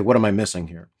through, okay, what am I missing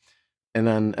here? And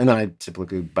then I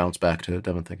typically bounce back to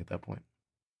DevonThink at that point.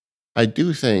 I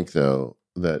do think, though,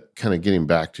 that kind of getting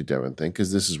back to DevonThink,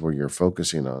 because this is where you're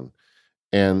focusing on,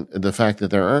 and the fact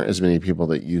that there aren't as many people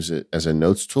that use it as a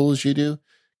notes tool as you do,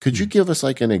 could you give us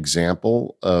like an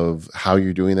example of how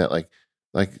you're doing that?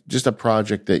 Like just a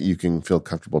project that you can feel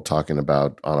comfortable talking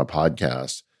about on a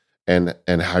podcast and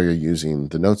how you're using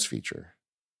the notes feature.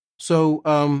 So,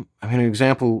 I mean, an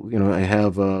example, I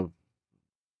have,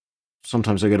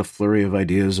 sometimes I get a flurry of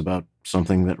ideas about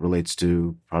something that relates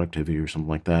to productivity or something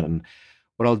like that. And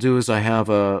what I'll do is I have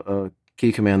a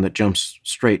key command that jumps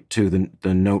straight to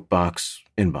the Notebox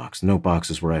inbox. Notebox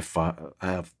is where I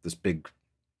have this big,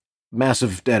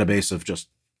 massive database of just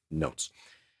notes.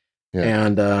 Yeah.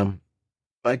 And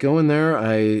I go in there,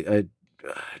 I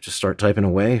just start typing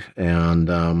away,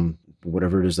 and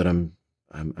whatever it is that I'm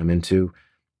into,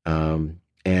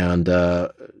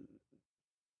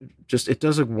 just it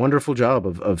does a wonderful job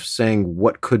of saying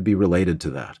what could be related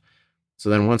to that. So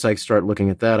then once I start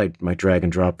looking at that, I might drag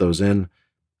and drop those in.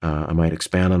 I might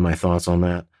expand on my thoughts on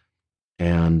that,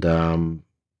 and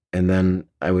then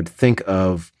I would think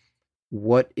of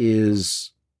what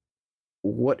is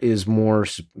more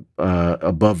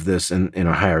above this in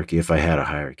a hierarchy, if I had a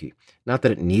hierarchy. Not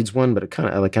that it needs one, but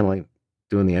I like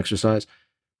doing the exercise.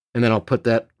 And then I'll put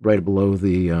that right below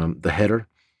the header,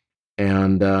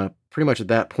 and pretty much at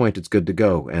that point it's good to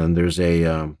go. And there's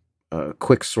a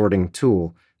quick sorting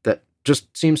tool that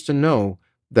just seems to know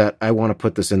that I want to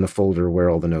put this in the folder where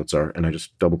all the notes are, and I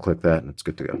just double click that and it's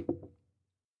good to go.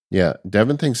 Yeah,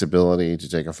 DevonThink's ability to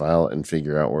take a file and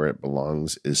figure out where it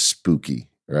belongs is spooky,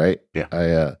 right?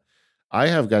 Yeah. I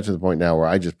have got to the point now where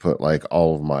I just put like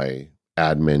all of my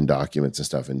admin documents and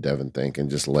stuff in DevonThink and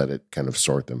just let it kind of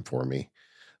sort them for me.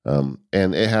 And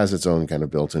it has its own kind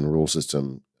of built-in rule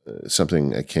system,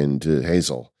 something akin to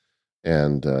Hazel.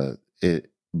 And it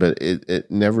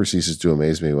never ceases to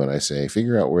amaze me when I say,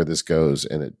 figure out where this goes.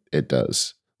 And it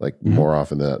does, like more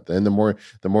often than that. And the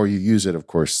more you use it, of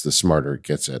course, the smarter it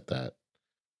gets at that.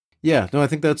 Yeah, no, I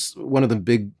think that's one of the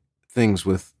big things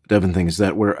with DevonThink is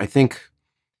that where I think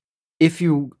if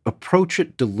you approach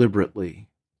it deliberately,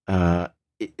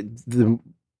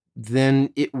 then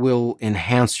it will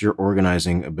enhance your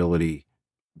organizing ability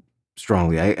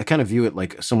strongly. I kind of view it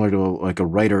like similar to a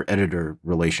writer-editor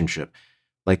relationship.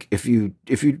 Like if you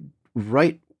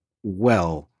write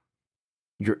well,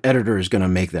 your editor is going to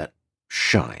make that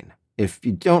shine. If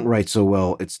you don't write so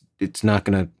well, they're not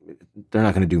going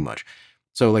to do much.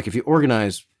 So like if you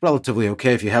organize relatively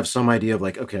okay, if you have some idea of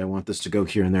like, okay, I want this to go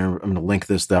here and there, I'm going to link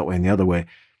this that way and the other way,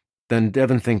 then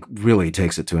DevonThink really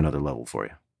takes it to another level for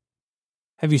you.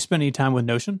 Have you spent any time with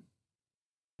Notion?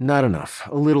 Not enough.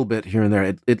 A little bit here and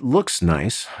there. It looks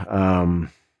nice,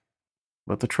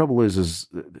 but the trouble is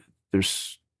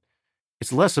it's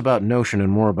less about Notion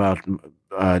and more about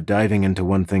diving into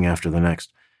one thing after the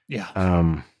next. Yeah.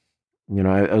 I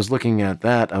was looking at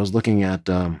that. I was looking at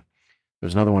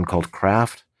there's another one called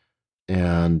Craft,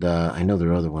 and I know there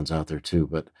are other ones out there too.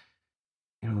 But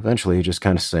eventually you just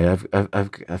kind of say,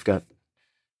 I've got.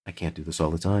 I can't do this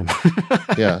all the time.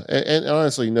 Yeah. And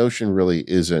honestly, Notion really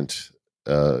isn't,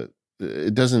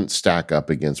 it doesn't stack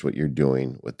up against what you're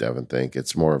doing with DevonThink.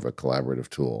 It's more of a collaborative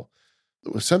tool.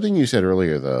 Something you said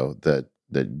earlier, though, that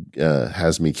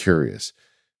has me curious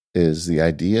is the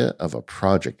idea of a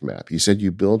project map. You said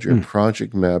you build your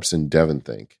project maps in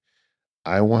DevonThink.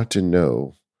 I want to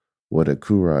know what a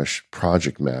Kourosh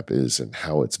project map is and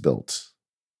how it's built.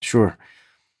 Sure.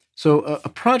 So a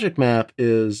project map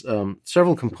is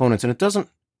several components, and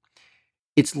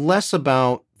it's less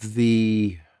about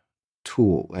the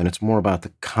tool and it's more about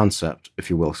the concept, if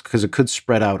you will, because it could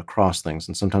spread out across things.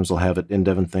 And sometimes they'll have it in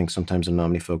DevonThink, sometimes in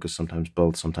OmniFocus, sometimes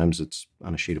both, sometimes it's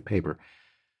on a sheet of paper.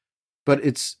 But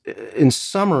it's, in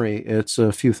summary, it's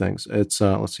a few things. It's,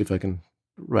 let's see if I can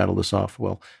rattle this off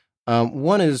well.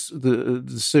 One is the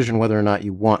decision whether or not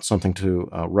you want something to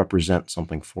represent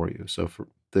something for you. So for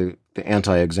the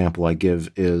anti-example I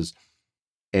give is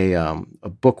a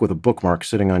book with a bookmark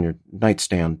sitting on your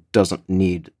nightstand doesn't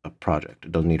need a project.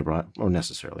 It doesn't need or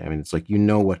necessarily. I mean, it's like you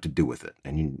know what to do with it,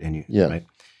 and you Yeah. right.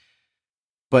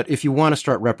 But if you want to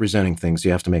start representing things,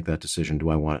 you have to make that decision. Do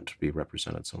I want it to be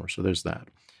represented somewhere? So there's that.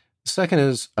 The second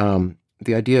is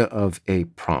the idea of a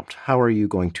prompt. How are you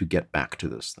going to get back to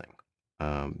this thing?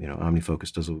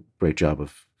 OmniFocus does a great job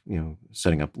of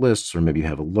setting up lists, or maybe you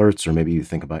have alerts, or maybe you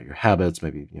think about your habits,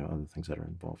 maybe other things that are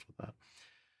involved with that.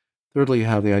 Thirdly, you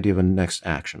have the idea of a next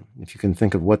action. If you can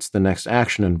think of what's the next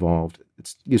action involved,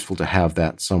 it's useful to have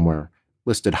that somewhere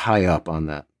listed high up on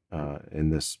that in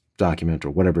this document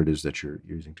or whatever it is that you're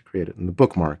using to create it. And the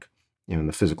bookmark, in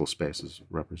the physical spaces,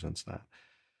 represents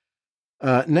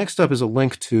that. Next up is a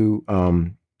link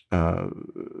to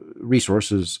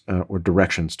resources or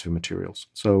directions to materials.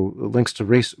 So links to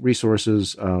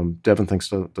resources,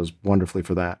 DevonThink does wonderfully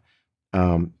for that.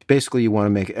 Basically, you want to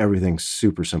make everything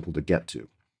super simple to get to.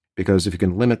 Because if you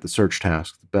can limit the search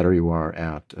task, the better you are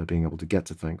at being able to get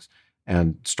to things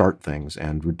and start things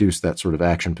and reduce that sort of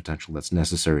action potential that's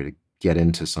necessary to get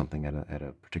into something at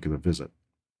a particular visit.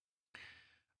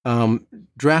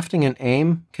 Drafting an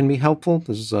aim can be helpful.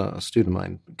 This is a student of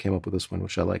mine who came up with this one,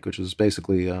 which I like, which is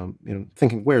basically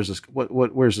thinking, where's this going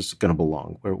to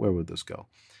belong? Where would this go?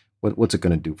 What's it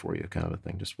going to do for you, kind of a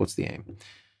thing. Just what's the aim?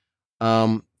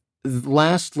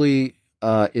 Lastly,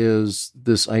 is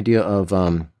this idea of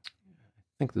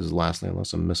I think this is lastly,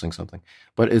 unless I'm missing something,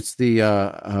 but it's the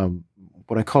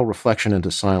what I call reflection into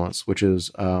silence, which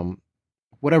is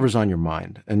whatever's on your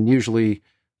mind, and usually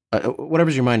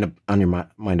whatever's on your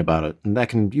mind about it, and that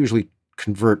can usually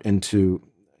convert into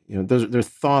they're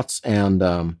thoughts and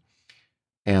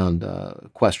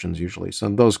questions usually. So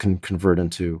those can convert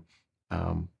into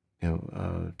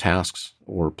tasks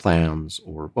or plans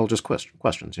or just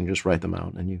questions, and you just write them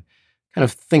out and you kind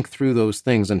of think through those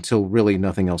things until really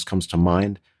nothing else comes to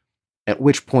mind, at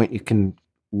which point you can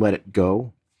let it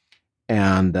go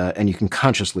and you can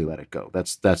consciously let it go.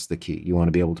 That's the key. You want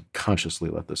to be able to consciously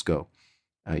let this go.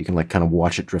 You can kind of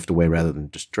watch it drift away rather than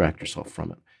distract yourself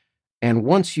from it. And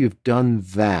once you've done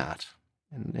that,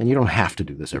 and you don't have to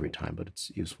do this every time, but it's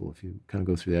useful if you kind of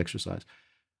go through the exercise,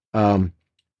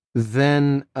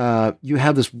 then you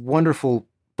have this wonderful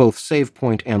both save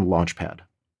point and launch pad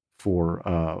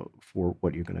for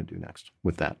what you're going to do next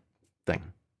with that thing.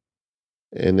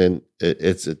 And then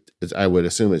it's I would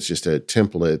assume it's just a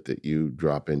template that you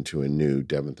drop into a new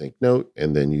DevonThink note,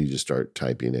 and then you just start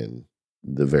typing in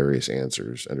the various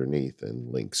answers underneath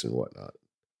and links and whatnot.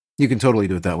 You can totally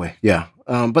do it that way. Yeah.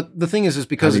 But the thing is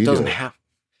because it doesn't have,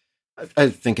 I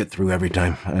think it through every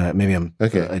time. Maybe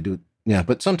I do it. Yeah.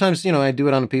 But sometimes, I do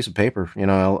it on a piece of paper.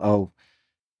 I'll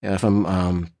if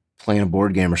I'm playing a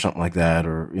board game or something like that,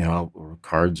 or or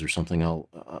cards or something,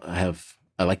 I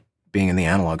like being in the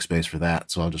analog space for that,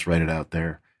 so I'll just write it out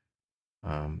there.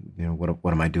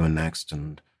 What am I doing next,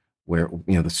 and where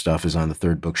the stuff is on the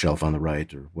third bookshelf on the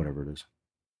right, or whatever it is.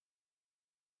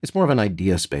 It's more of an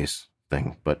idea space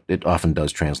thing, but it often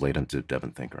does translate into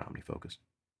DevonThink or OmniFocus.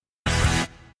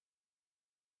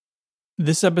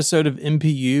 This episode of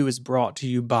MPU is brought to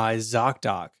you by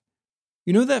ZocDoc.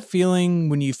 You know that feeling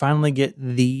when you finally get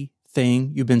the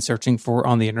thing you've been searching for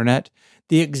on the internet?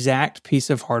 The exact piece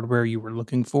of hardware you were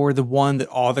looking for, the one that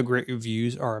all the great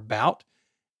reviews are about,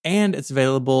 and it's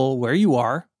available where you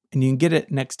are, and you can get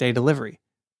it next day delivery.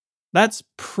 That's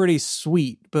pretty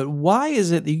sweet, but why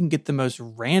is it that you can get the most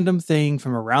random thing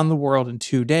from around the world in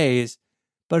 2 days,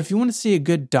 but if you want to see a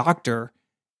good doctor,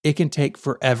 it can take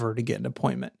forever to get an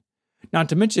appointment? Not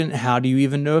to mention, how do you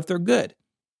even know if they're good?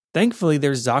 Thankfully,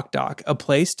 there's ZocDoc, a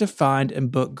place to find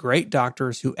and book great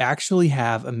doctors who actually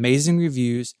have amazing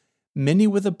reviews, many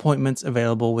with appointments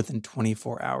available within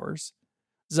 24 hours.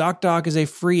 ZocDoc is a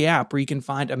free app where you can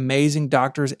find amazing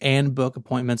doctors and book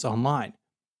appointments online.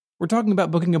 We're talking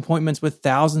about booking appointments with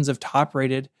thousands of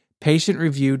top-rated,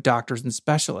 patient-reviewed doctors and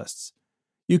specialists.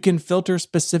 You can filter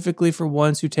specifically for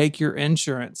ones who take your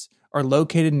insurance, are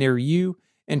located near you,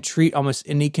 and treat almost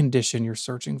any condition you're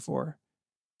searching for.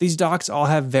 These docs all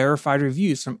have verified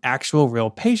reviews from actual real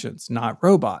patients, not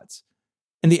robots.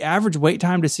 And the average wait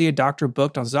time to see a doctor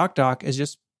booked on ZocDoc is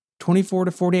just 24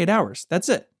 to 48 hours. That's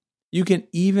it. You can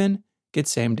even get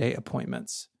same-day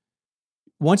appointments.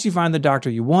 Once you find the doctor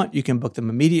you want, you can book them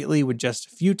immediately with just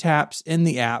a few taps in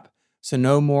the app, so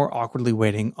no more awkwardly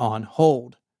waiting on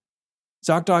hold.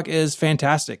 ZocDoc is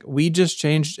fantastic. We just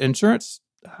changed insurance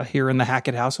here in the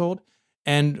Hackett household,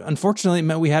 and unfortunately it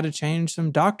meant we had to change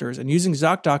some doctors. And using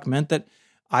ZocDoc meant that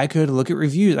I could look at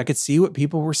reviews. I could see what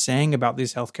people were saying about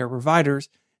these healthcare providers,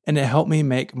 and it helped me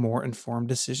make more informed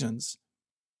decisions.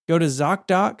 Go to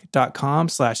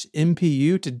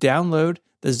ZocDoc.com/MPU to download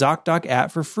the ZocDoc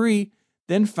app for free,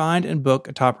 then find and book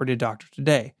a top-rated doctor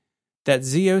today.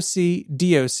 That's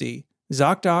ZocDoc,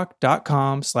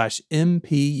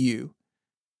 ZocDoc.com/MPU.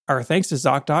 Our thanks to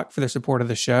ZocDoc for their support of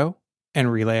the show and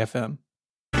Relay FM.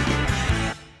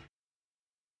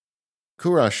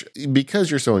 Kourosh,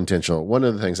 because you're so intentional, one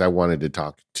of the things I wanted to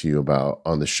talk to you about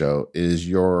on the show is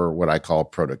your what I call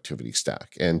productivity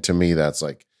stack. And to me, that's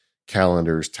like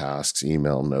calendars, tasks,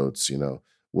 email notes.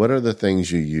 What are the things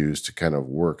you use to kind of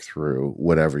work through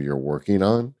whatever you're working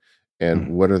on?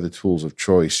 And what are the tools of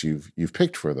choice you've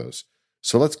picked for those?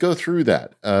 So let's go through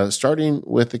that, starting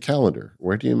with the calendar.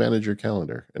 Where do you manage your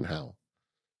calendar and how?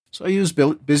 So I use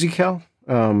BusyCal,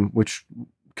 which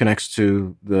connects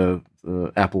to the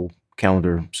Apple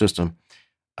calendar system.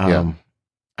 I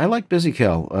like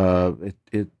BusyCal.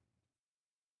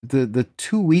 The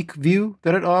 2-week view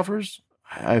that it offers,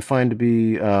 I find to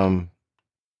be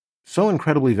so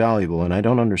incredibly valuable, and I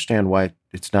don't understand why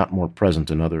it's not more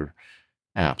present in other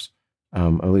apps.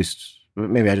 At least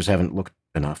maybe I just haven't looked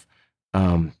enough.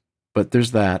 But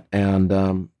there's that,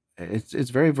 and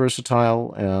it's very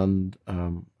versatile, and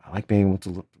I like being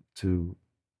able to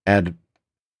add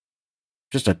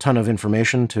just a ton of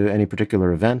information to any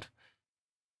particular event,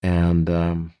 and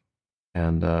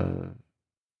it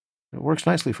works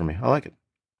nicely for me. I like it.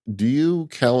 Do you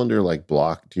calendar like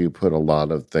block? Do you put a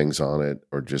lot of things on it,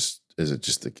 or is it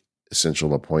just the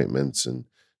essential appointments and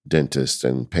dentists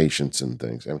and patients and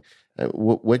things? I mean,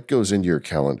 what goes into your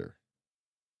calendar?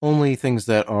 Only things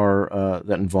that are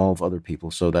that involve other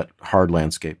people. So that hard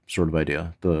landscape sort of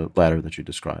idea, the ladder that you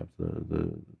described,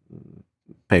 the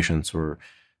patients or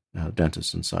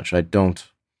dentists and such. I don't.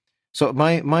 So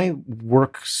my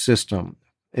work system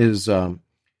is.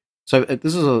 So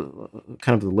this is a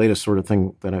kind of the latest sort of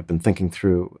thing that I've been thinking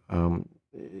through.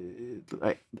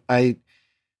 I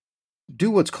do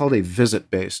what's called a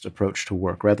visit-based approach to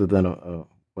work rather than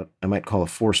what I might call a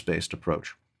force-based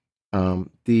approach.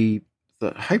 The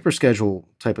hyperschedule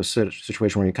type of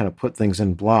situation where you kind of put things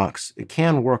in blocks, it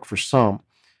can work for some,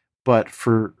 but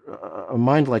for a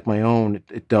mind like my own,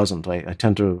 it doesn't. I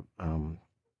tend to,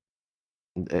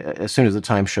 as soon as the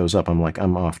time shows up,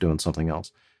 I'm off doing something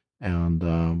else.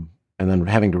 And then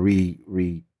having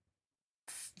to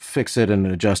fix it and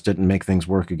adjust it and make things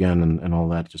work again and all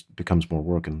that just becomes more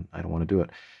work, and I don't want to do it.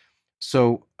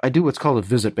 So I do what's called a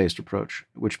visit-based approach,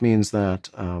 which means that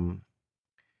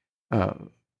a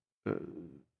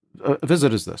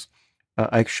visit is this.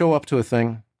 I show up to a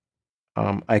thing.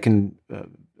 I can,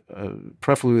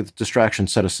 preferably with distraction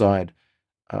set aside,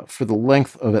 for the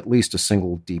length of at least a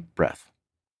single deep breath.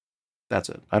 That's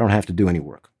it. I don't have to do any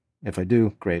work. If I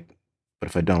do, great. But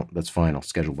if I don't, that's fine. I'll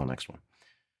schedule the next one.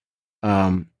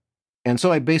 And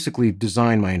so I basically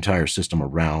design my entire system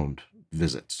around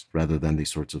visits rather than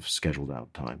these sorts of scheduled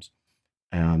out times.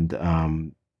 And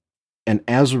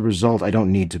as a result, I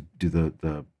don't need to do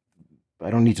I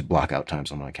don't need to block out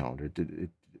times on my calendar.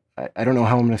 I don't know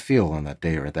how I'm going to feel on that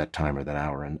day or at that time or that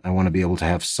hour. And I want to be able to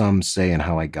have some say in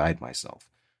how I guide myself.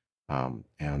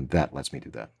 And that lets me do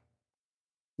that.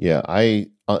 Yeah, I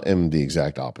am the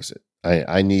exact opposite.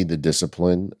 I need the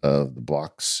discipline of the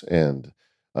blocks, and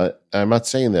I'm not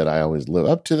saying that I always live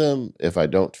up to them. If I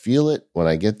don't feel it when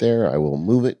I get there, I will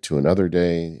move it to another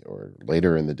day or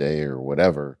later in the day or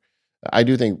whatever. I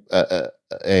do think a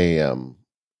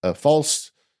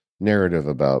false narrative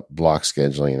about block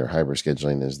scheduling or hyper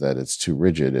scheduling is that it's too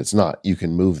rigid. It's not. You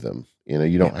can move them.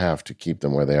 You don't have to keep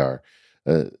them where they are.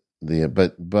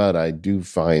 But I do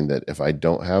find that if I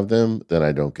don't have them, then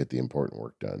I don't get the important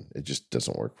work done. It just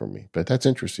doesn't work for me. But that's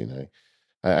interesting.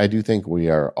 I do think we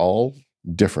are all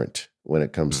different when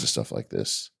it comes to stuff like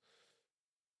this.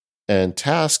 And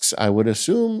tasks, I would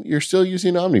assume you're still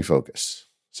using OmniFocus.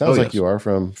 Sounds like you are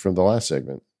from the last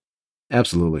segment.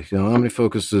 Absolutely.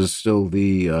 OmniFocus is still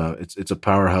it's a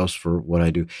powerhouse for what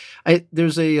I do.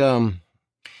 There's a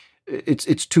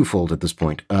it's twofold at this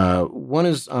point. One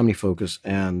is OmniFocus,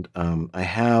 and I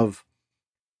have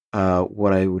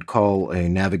what I would call a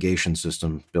navigation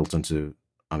system built into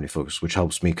OmniFocus, which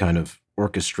helps me kind of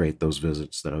orchestrate those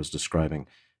visits that I was describing.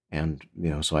 And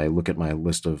so I look at my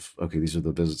list of, okay, these are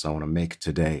the visits I want to make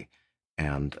today,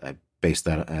 and I base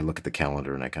that, I look at the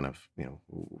calendar and I kind of,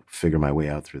 figure my way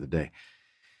out through the day.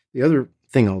 The other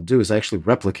thing I'll do is actually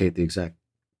replicate the exact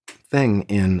thing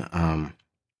in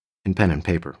pen and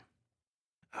paper,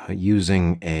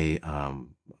 using a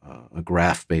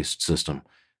graph-based system.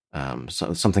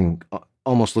 So something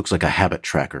almost looks like a habit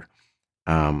tracker,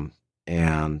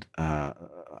 and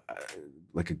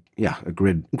like a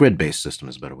grid-based system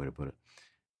is a better way to put it.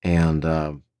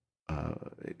 And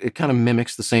it kind of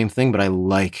mimics the same thing, but I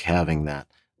like having that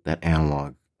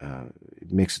analog.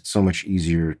 It makes it so much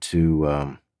easier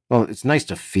to. Well, it's nice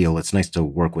to feel. It's nice to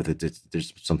work with it.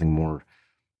 There's something more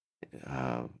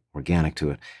organic to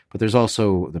it. But there's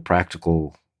also the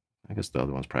practical. I guess the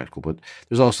other one's practical, but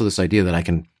there's also this idea that I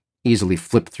can easily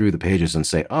flip through the pages and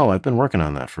say, "Oh, I've been working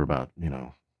on that for about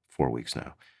 4 weeks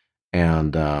now,"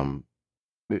 and I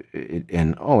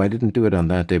didn't do it on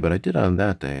that day, but I did on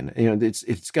that day, and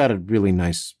it's got a really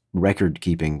nice record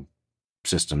keeping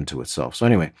system to itself. So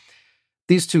anyway,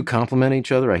 these two complement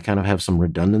each other. I kind of have some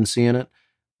redundancy in it.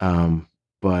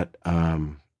 But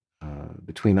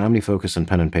between OmniFocus and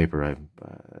pen and paper,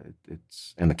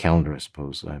 and the calendar, I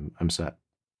suppose, I'm set.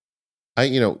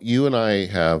 You and I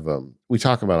have we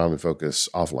talk about OmniFocus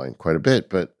offline quite a bit,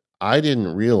 but I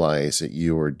didn't realize that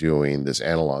you were doing this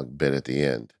analog bit at the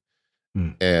end,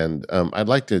 and I'd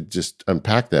like to just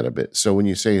unpack that a bit. So when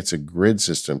you say it's a grid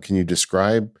system, can you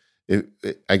describe it?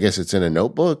 I guess it's in a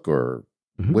notebook, or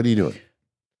what are you doing?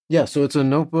 Yeah, so it's a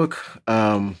notebook.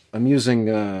 I'm using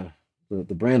the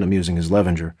brand I'm using is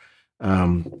Levenger.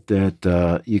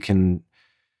 That you can,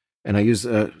 and I use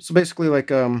so basically like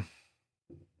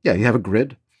you have a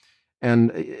grid,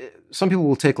 and some people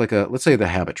will take let's say the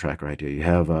habit tracker idea. You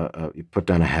have you put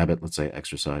down a habit, let's say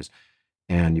exercise,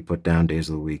 and you put down days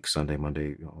of the week, Sunday,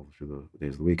 Monday, all through the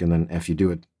days of the week, and then if you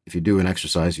do an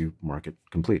exercise, you mark it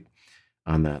complete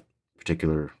on that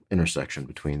particular intersection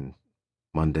between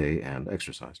Monday and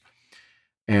exercise.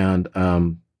 And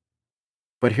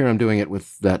but here I'm doing it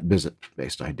with that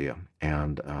visit-based idea.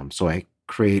 And so I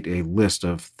create a list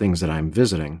of things that I'm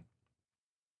visiting,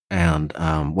 and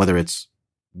whether it's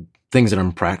things that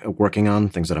I'm working on,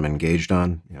 things that I'm engaged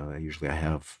on. Usually I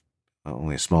have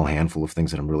only a small handful of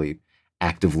things that I'm really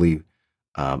actively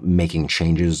making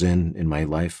changes in my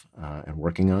life and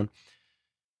working on.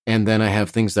 And then I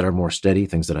have things that are more steady,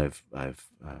 things that I've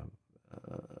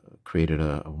created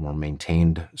a more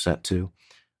maintained set to,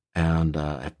 and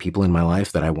I have people in my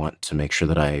life that I want to make sure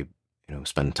that I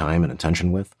spend time and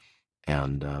attention with,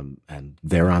 and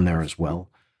they're on there as well.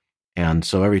 And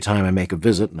so every time I make a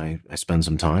visit and I spend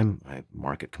some time, I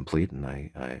mark it complete, and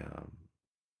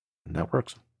and that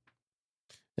works.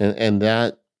 And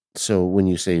that, so when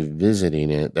you say visiting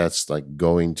it, that's like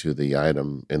going to the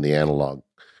item in the analog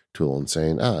tool and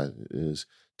saying, is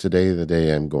today the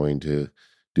day I'm going to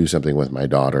do something with my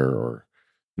daughter, or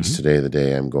is today the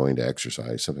day I'm going to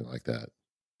exercise, something like that.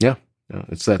 Yeah.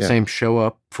 It's that same show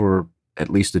up for at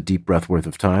least a deep breath worth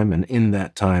of time. And in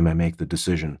that time, I make the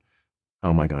decision,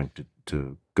 how am I going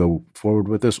to go forward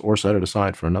with this, or set it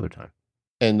aside for another time?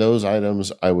 And those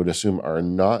items, I would assume, are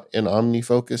not in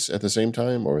OmniFocus at the same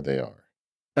time, or they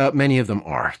are? Many of them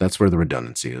are. That's where the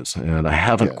redundancy is. And I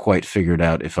haven't quite figured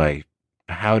out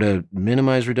how to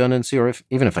minimize redundancy, or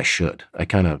even if I should. I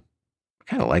kind of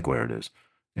like where it is,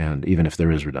 and even if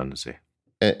there is redundancy.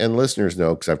 And listeners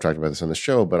know, because I've talked about this on the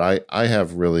show, but I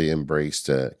have really embraced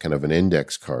a kind of an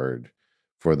index card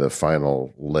for the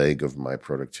final leg of my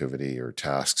productivity or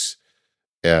tasks.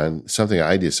 And something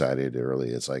I decided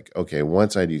early is like, okay,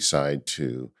 once I decide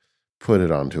to put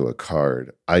it onto a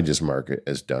card, I just mark it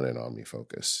as done in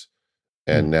OmniFocus.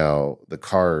 And now the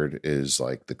card is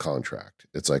like the contract.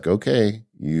 It's like, okay,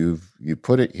 you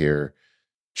put it here,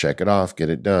 check it off, get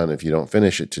it done. If you don't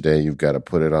finish it today, you've got to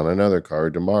put it on another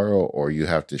card tomorrow, or you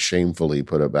have to shamefully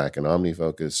put it back in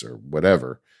OmniFocus or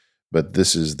whatever. But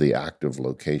this is the active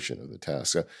location of the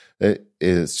task.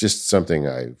 It's just something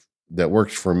that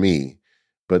works for me.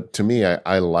 But to me,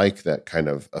 I like that kind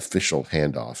of official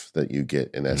handoff that you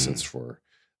get in essence for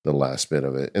the last bit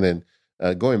of it. And then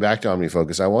going back to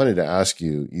OmniFocus, I wanted to ask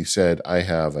you, you said I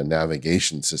have a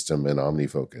navigation system in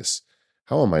OmniFocus.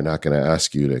 How am I not going to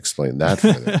ask you to explain that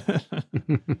further?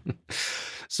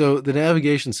 So the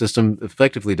navigation system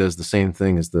effectively does the same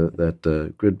thing as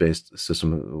that grid-based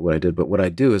system, what I did. But what I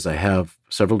do is I have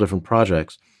several different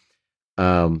projects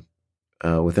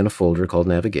within a folder called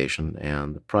navigation.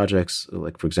 And the projects,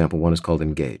 like, for example, one is called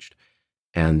engaged.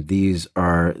 And these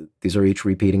are each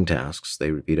repeating tasks.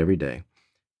 They repeat every day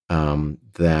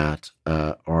that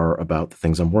are about the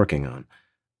things I'm working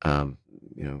on.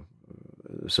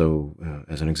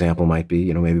 as an example might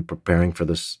be, maybe preparing for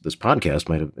this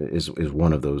podcast is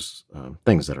one of those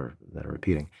things that are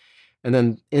repeating. And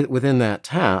then within that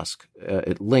task,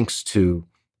 it links to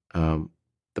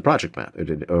the project map,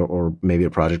 or maybe a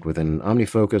project within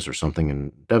OmniFocus or something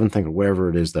in DevonThink or wherever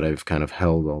it is that I've kind of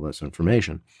held all this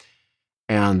information.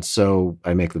 And so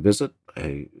I make the visit.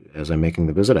 As I'm making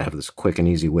the visit, I have this quick and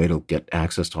easy way to get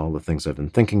access to all the things I've been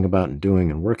thinking about and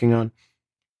doing and working on.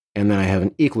 And then I have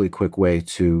an equally quick way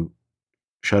to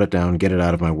shut it down, get it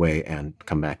out of my way, and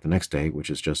come back the next day, which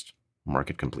is just mark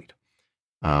it complete.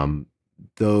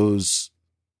 Those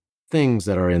things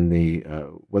that are in the,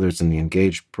 whether it's in the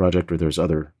Engage project or there's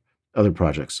other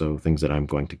projects, so things that I'm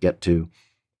going to get to,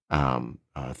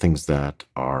 things that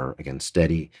are, again,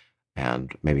 steady,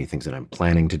 and maybe things that I'm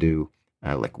planning to do,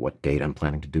 like what date I'm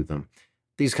planning to do them.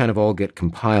 These kind of all get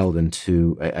compiled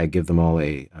into, I give them all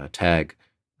a tag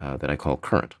that I call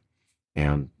current.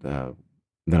 And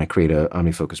then I create a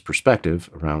OmniFocus perspective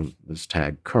around this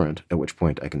tag current, at which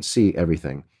point I can see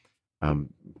everything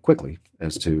quickly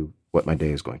as to what my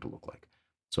day is going to look like.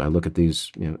 So I look at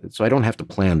these, so I don't have to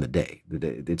plan the day. The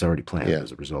day, it's already planned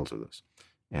as a result of this.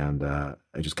 And I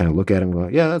just kind of look at it and go,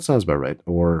 yeah, that sounds about right.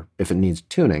 Or if it needs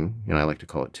tuning, I like to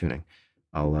call it tuning,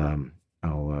 I'll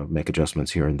make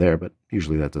adjustments here and there, but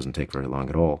usually that doesn't take very long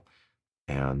at all.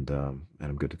 And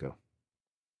I'm good to go.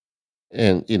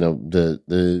 And,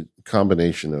 the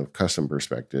combination of custom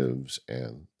perspectives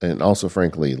and also,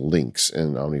 frankly, links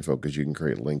in OmniFocus, you can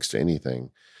create links to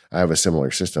anything. I have a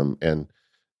similar system, and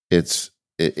it's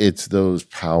those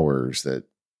powers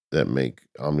that make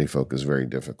OmniFocus very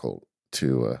difficult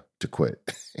to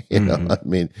quit. I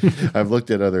mean, I've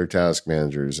looked at other task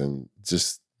managers, and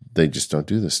they just don't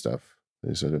do this stuff.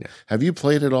 Have you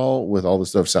played at all with all the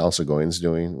stuff Sal Segoin's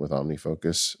doing with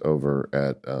OmniFocus over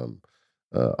at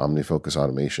OmniFocus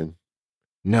Automation?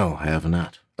 No, I have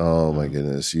not. Oh my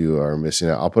goodness, you are missing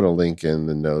out. I'll put a link in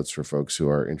the notes for folks who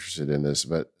are interested in this.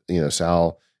 But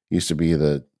Sal used to be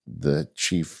the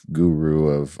chief guru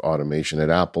of automation at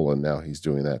Apple, and now he's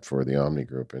doing that for the Omni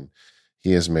Group, and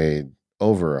he has made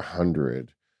over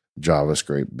 100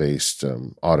 JavaScript-based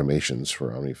automations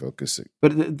for OmniFocus.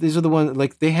 But these are the ones,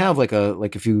 like they have like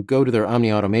if you go to their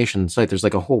Omni Automation site, there's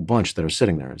like a whole bunch that are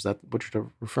sitting there. Is that what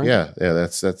you're referring to? Yeah,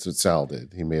 that's what Sal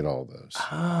did. He made all those.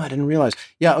 I didn't realize.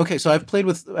 Yeah, okay. So I've played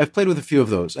with a few of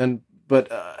those,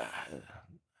 but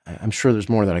I'm sure there's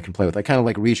more that I can play with. I kind of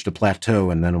like reached a plateau,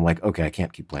 and then I'm like, okay, I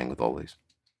can't keep playing with all these.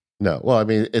 No, well, I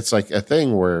mean, it's like a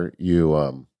thing where you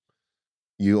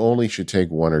only should take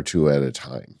one or two at a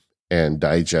time and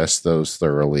digest those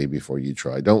thoroughly before you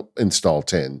try. Don't install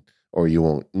 10 or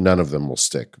none of them will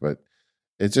stick. But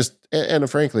it's just, and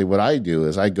frankly, what I do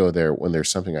is I go there when there's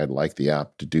something I'd like the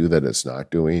app to do that it's not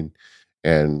doing.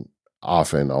 And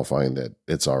often I'll find that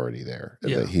it's already there,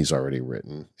 that he's already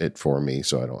written it for me,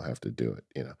 so I don't have to do it,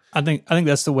 I think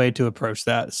that's the way to approach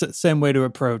that. Same way to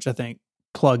approach, I think,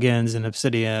 plugins in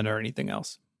Obsidian or anything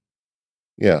else.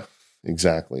 Yeah,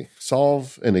 exactly.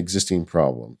 Solve an existing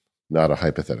problem, not a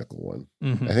hypothetical one.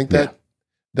 Mm-hmm. I think that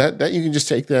you can just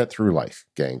take that through life,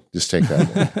 gang. Just take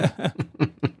that.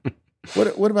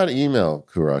 What about email,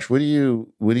 Kourosh? What do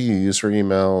you use for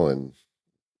email, and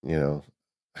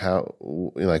how,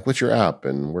 what's your app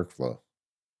and workflow?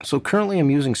 So currently I'm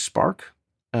using Spark.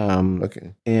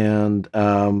 Okay. And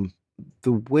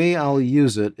the way I'll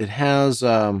use it, it has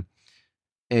a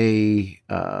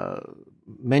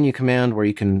menu command where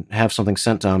you can have something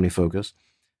sent to OmniFocus.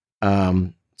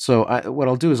 So what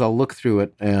I'll do is I'll look through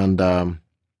it, and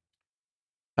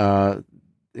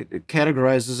it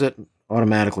categorizes it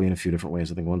automatically in a few different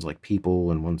ways. I think one's like people,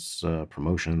 and one's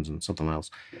promotions, and something else.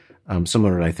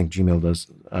 Similar to I think Gmail does.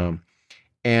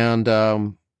 And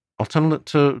I'll tell it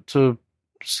to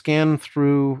scan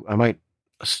through. I might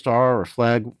star or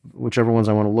flag whichever ones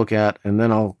I want to look at, and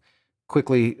then I'll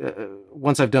quickly,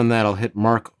 once I've done that, I'll hit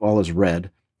mark all as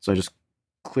red. So I just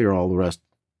clear all the rest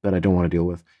that I don't want to deal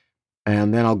with.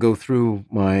 And then I'll go through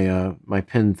my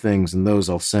pinned things, and those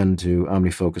I'll send to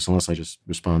OmniFocus unless I just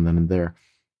respond then and there.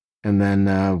 And then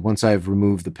once I've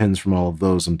removed the pins from all of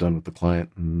those, I'm done with the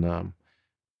client, and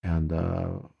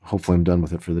hopefully I'm done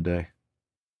with it for the day.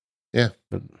 Yeah,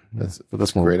 but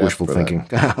that's more wishful thinking.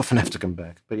 I often have to come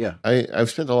back, but yeah, I've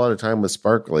spent a lot of time with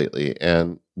Spark lately,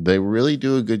 and they really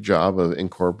do a good job of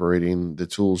incorporating the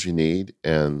tools you need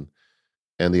and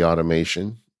the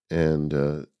automation and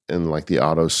like the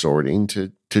auto sorting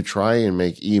to try and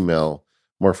make email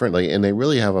more friendly. And they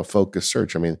really have a focused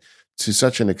search. I mean, to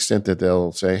such an extent that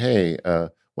they'll say, "Hey,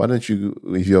 why don't you,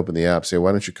 if you open the app, say,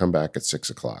 why don't you come back at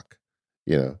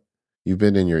 6:00?" You've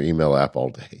been in your email app all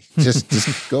day.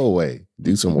 Just go away,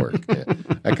 do some work. Yeah.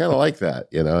 I kind of like that.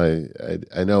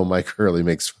 I know Mike Hurley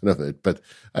makes fun of it, but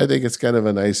I think it's kind of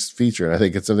a nice feature. And I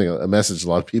think it's a message a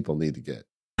lot of people need to get.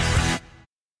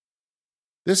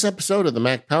 This episode of the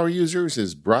Mac Power Users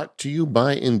is brought to you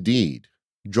by Indeed.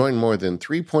 Join more than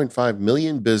 3.5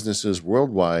 million businesses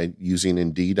worldwide using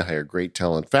Indeed to hire great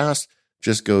talent fast.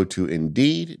 Just go to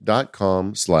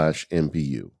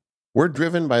Indeed.com/MPU. We're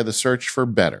driven by the search for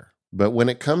better, but when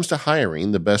it comes to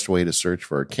hiring, the best way to search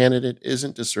for a candidate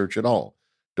isn't to search at all.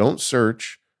 Don't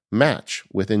search, match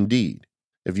with Indeed.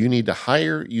 If you need to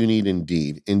hire, you need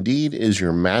Indeed. Indeed is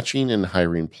your matching and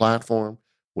hiring platform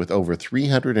with over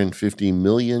 350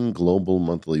 million global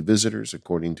monthly visitors,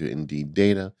 according to Indeed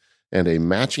data, and a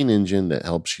matching engine that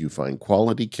helps you find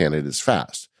quality candidates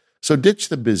fast. So ditch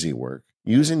the busy work.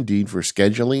 Use Indeed for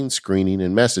scheduling, screening,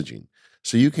 and messaging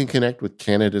so you can connect with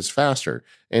candidates faster.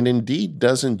 And Indeed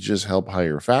doesn't just help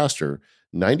hire faster.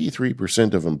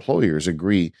 93% of employers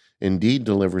agree Indeed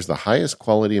delivers the highest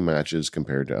quality matches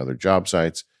compared to other job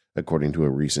sites, according to a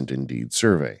recent Indeed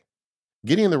survey.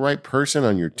 Getting the right person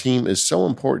on your team is so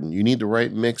important. You need the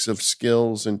right mix of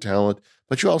skills and talent,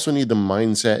 but you also need the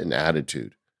mindset and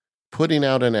attitude. Putting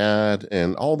out an ad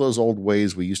and all those old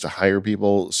ways we used to hire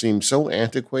people seem so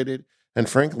antiquated and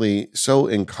frankly so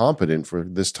incompetent for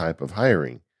this type of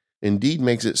hiring. Indeed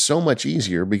makes it so much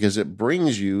easier because it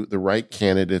brings you the right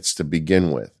candidates to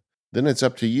begin with. Then it's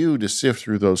up to you to sift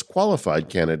through those qualified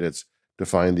candidates to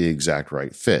find the exact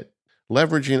right fit.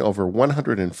 Leveraging over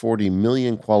 140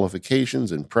 million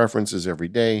qualifications and preferences every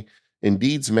day,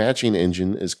 Indeed's matching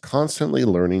engine is constantly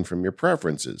learning from your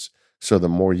preferences. So the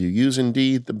more you use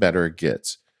Indeed, the better it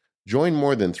gets. Join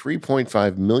more than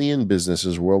 3.5 million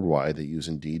businesses worldwide that use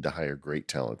Indeed to hire great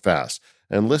talent fast.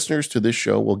 And listeners to this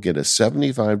show will get a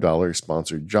 $75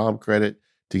 sponsored job credit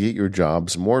to get your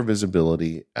jobs more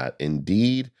visibility at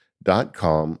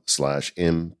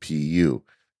Indeed.com/MPU.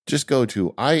 Just go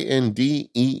to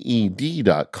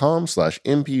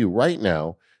INDEED.com/MPU right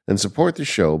now and support the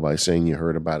show by saying you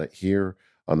heard about it here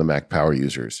on the Mac Power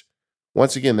Users.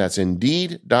 Once again, that's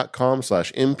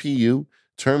Indeed.com/MPU.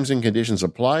 Terms and conditions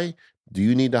apply. Do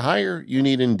you need to hire? You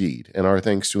need Indeed. And our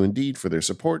thanks to Indeed for their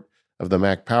support of the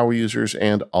Mac Power Users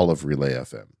and all of Relay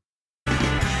FM.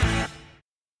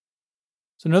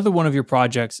 So another one of your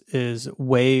projects is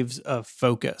Waves of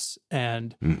Focus.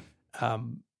 And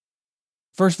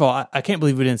first of all, I can't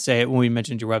believe we didn't say it when we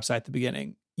mentioned your website at the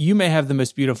beginning. You may have the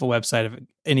most beautiful website of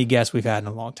any guest we've had in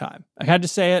a long time. I had to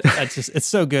say it. It's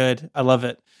so good. I love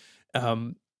it.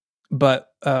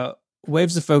 But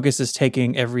Waves of Focus is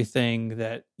taking everything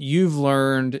that you've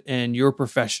learned in your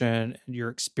profession and your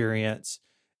experience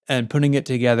and putting it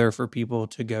together for people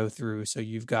to go through. So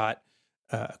you've got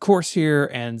a course here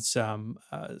and some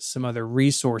other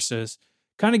resources.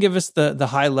 Kind of give us the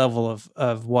high level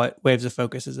of what Waves of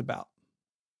Focus is about.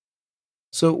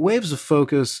 So Waves of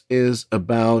Focus is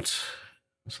about,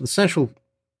 so the central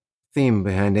theme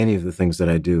behind any of the things that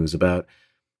I do is about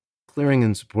clearing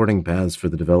and supporting paths for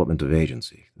the development of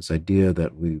agency. This idea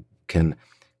that we can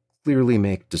clearly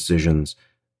make decisions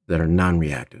that are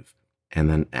non-reactive and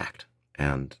then act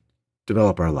and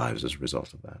develop our lives as a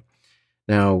result of that.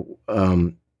 Now,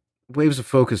 Waves of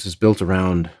Focus is built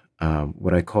around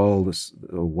what I call this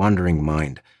wandering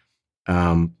mind.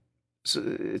 So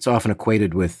it's often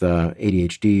equated with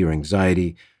ADHD or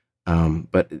anxiety,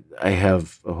 but I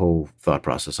have a whole thought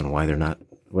process on why they're not,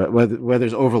 where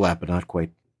there's overlap, but not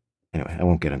quite. Anyway, I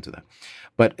won't get into that.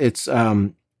 But it's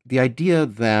the idea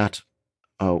that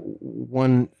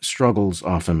one struggles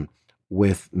often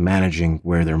with managing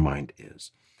where their mind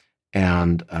is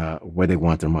and where they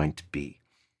want their mind to be.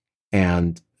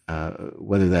 And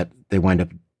whether that they wind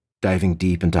up diving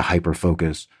deep into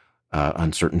hyper-focus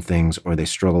on certain things, or they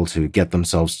struggle to get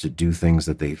themselves to do things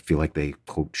that they feel like they,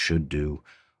 quote, should do,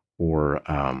 or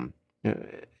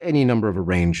any number of a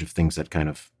range of things that kind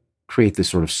of create this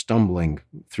sort of stumbling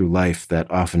through life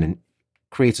that often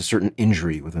creates a certain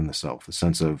injury within the self, a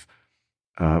sense of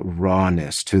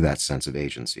rawness to that sense of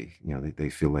agency. You know, they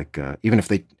feel like even if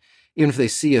they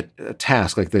see a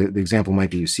task, like the example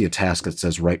might be you see a task that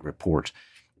says write report,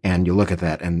 and you look at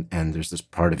that and there's this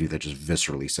part of you that just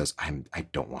viscerally says, I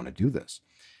don't want to do this.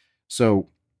 So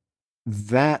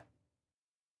that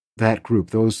group,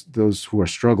 those who are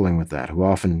struggling with that, who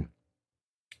often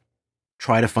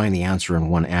try to find the answer in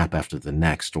one app after the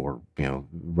next, or, you know,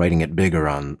 writing it bigger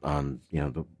on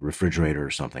the refrigerator or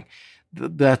something.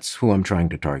 That's who I'm trying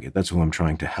to target. That's who I'm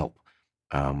trying to help.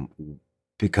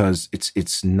 Because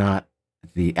it's not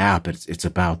the app. It's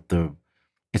about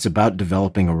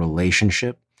developing a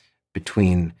relationship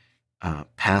between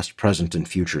past, present, and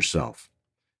future self.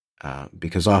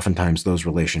 Because oftentimes those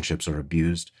relationships are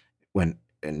abused when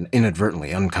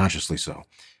inadvertently, unconsciously so.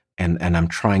 And I'm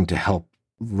trying to help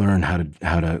learn how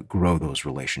to grow those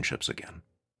relationships again.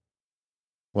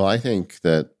 Well, I think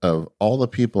that of all the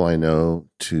people I know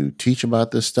to teach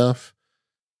about this stuff,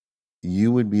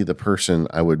 you would be the person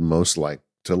I would most like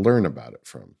to learn about it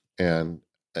from. And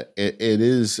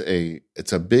it's a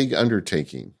big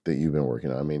undertaking that you've been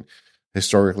working on. I mean,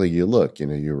 historically, you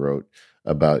wrote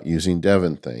about using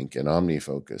DevonThink and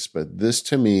OmniFocus, but this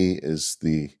to me is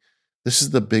the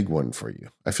big one for you.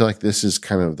 I feel like this is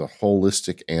kind of the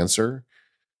holistic answer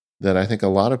that I think a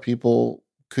lot of people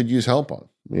could use help on,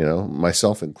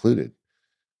 myself included.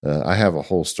 I have a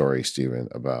whole story, Stephen,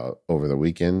 about over the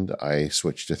weekend, I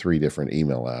switched to 3 different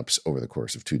email apps over the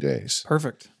course of 2 days.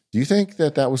 Perfect. Do you think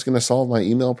that was going to solve my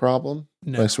email problem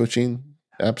No. by switching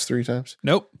apps 3 times?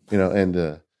 Nope.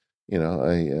 Kourosh,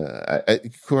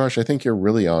 I think you're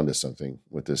really onto something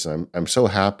with this. I'm so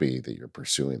happy that you're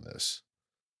pursuing this.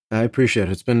 I appreciate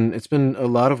it. It's been a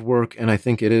lot of work, and I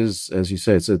think it is, as you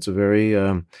say, it's a very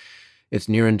it's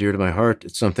near and dear to my heart.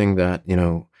 It's something that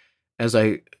as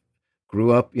I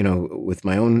grew up, with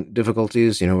my own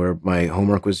difficulties, where my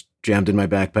homework was jammed in my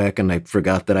backpack and I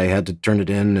forgot that I had to turn it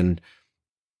in, and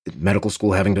medical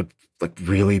school having to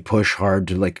really push hard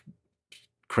to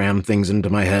cram things into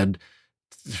my head,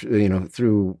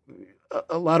 through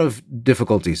a lot of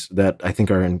difficulties that I think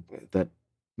that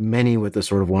many with the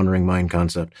sort of wandering mind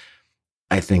concept,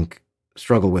 I think,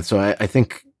 struggle with. So I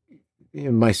think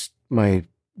my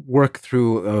work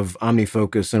through of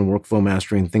OmniFocus and workflow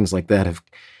mastery and things like that have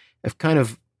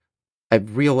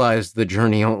I've realized the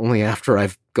journey only after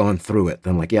I've gone through it.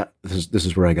 I'm like, yeah, this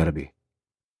is where I got to be.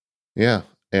 Yeah.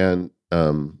 And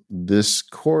this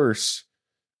course,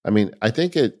 I mean, I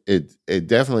think it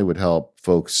definitely would help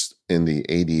folks in the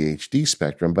ADHD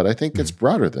spectrum, but I think it's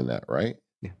broader than that, right?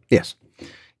 Yeah. Yes.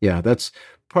 Yeah. That's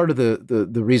part of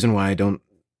the reason why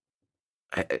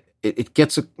it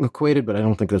gets equated, but I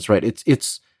don't think that's right.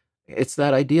 It's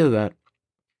that idea that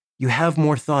you have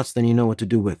more thoughts than you know what to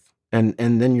do with. And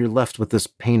then you're left with this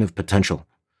pain of potential.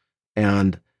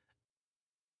 And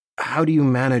how do you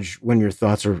manage when your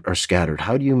thoughts are scattered?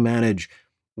 How do you manage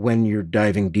when you're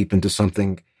diving deep into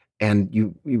something and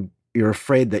you're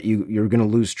afraid that you're going to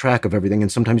lose track of everything?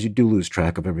 And sometimes you do lose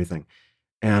track of everything.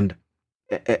 And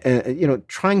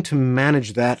trying to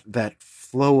manage that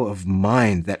flow of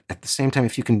mind, that at the same time,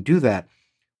 if you can do that,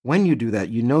 when you do that,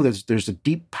 there's a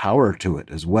deep power to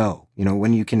it as well.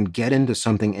 When you can get into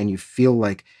something and you feel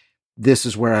like this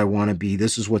is where I want to be,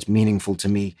 this is what's meaningful to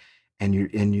me, and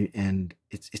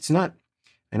it's not.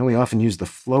 I know we often use the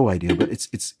flow idea, but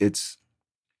it's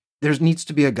there needs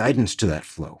to be a guidance to that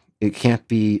flow. It can't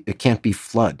be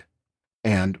flood.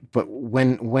 But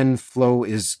when flow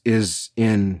is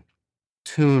in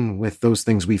tune with those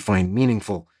things we find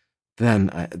meaningful,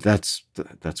 then that's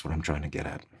what I'm trying to get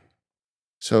at.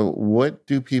 So what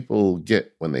do people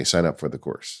get when they sign up for the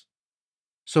course?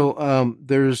 So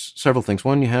there's several things.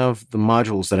 One, you have the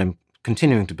modules that I'm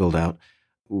continuing to build out,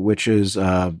 which is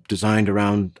designed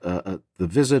around the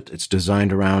visit. It's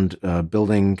designed around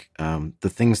building the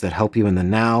things that help you in the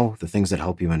now, the things that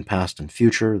help you in past and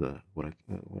future, what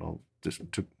I'll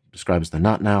describe as the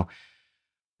not now.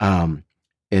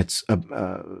 It's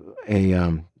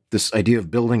this idea of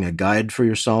building a guide for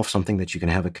yourself, something that you can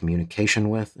have a communication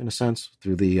with, in a sense,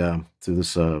 through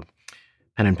this pen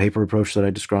and paper approach that I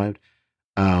described.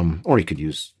 Or you could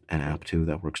use an app too,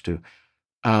 that works too.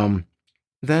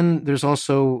 Then there's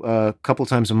also a couple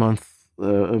times a month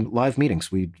live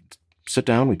meetings. We sit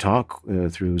down, we talk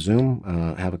through Zoom,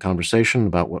 have a conversation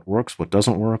about what works, what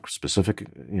doesn't work, specific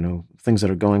things that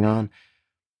are going on.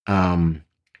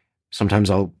 Sometimes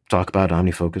I'll talk about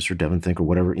OmniFocus or DevonThink or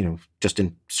whatever, just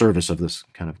in service of this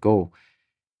kind of goal.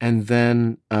 And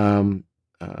then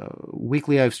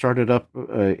weekly, I've started up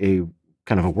a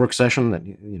kind of a work session that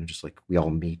just like we all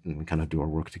meet and we kind of do our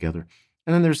work together.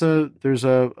 And then there's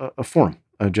a forum,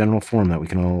 a general forum that we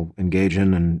can all engage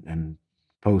in and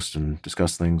post and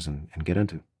discuss things and get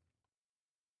into.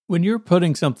 When you're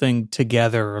putting something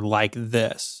together like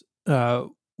this,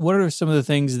 what are some of the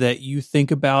things that you think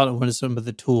about, and what are some of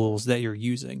the tools that you're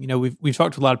using? We've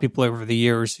talked to a lot of people over the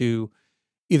years who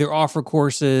either offer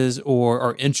courses or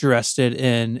are interested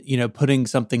in, putting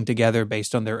something together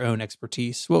based on their own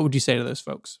expertise. What would you say to those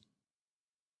folks?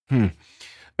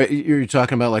 You're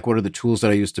talking about what are the tools that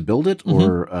I use to build it?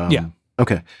 Or yeah.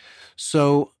 Okay.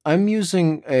 So I'm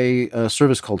using a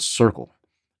service called Circle,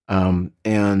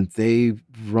 and they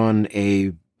run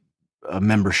a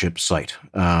membership site,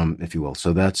 if you will.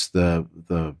 So that's the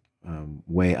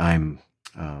way I'm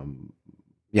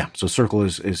yeah, so Circle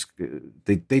is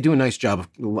they do a nice job of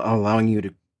allowing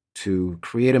you to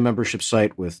create a membership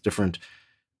site with different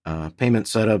payment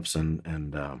setups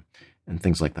and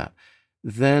things like that.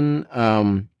 Then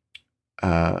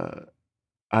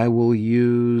I will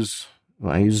use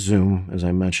I use Zoom, as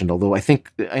I mentioned. Although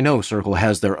I know Circle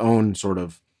has their own sort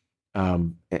of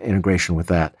integration with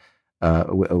that,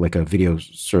 like a video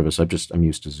service. I'm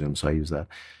used to Zoom, so I use that.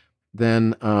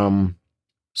 Then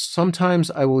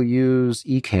sometimes I will use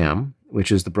Ecamm,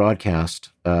 which is the broadcast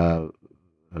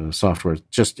software.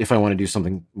 Just if I want to do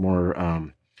something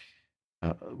more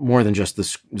than just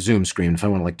the Zoom screen. If I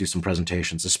want to do some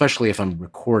presentations, especially if I'm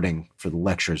recording for the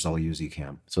lectures, I'll use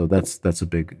Ecamm. So that's a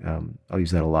big. I'll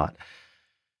use that a lot.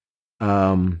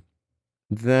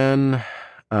 Then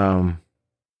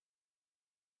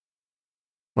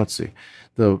let's see,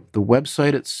 the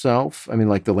website itself. I mean,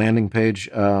 like the landing page.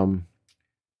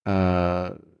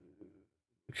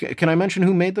 Can I mention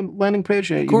who made the landing page?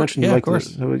 You mentioned, yeah, of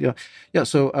course. Yeah.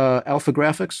 So Alpha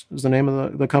Graphics is the name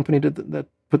of the company that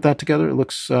put that together. It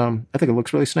looks, I think it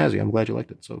looks really snazzy. I'm glad you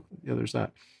liked it. So yeah, there's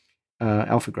that.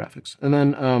 Alpha Graphics, and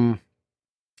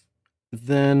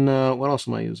then what else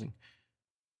am I using?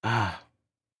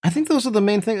 I think those are the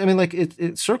main things. I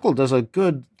mean, Circle does a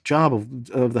good job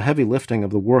of the heavy lifting of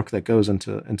the work that goes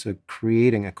into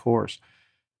creating a course.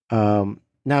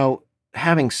 Now,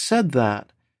 having said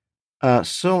that, there's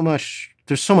so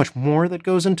much more that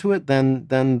goes into it than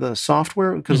the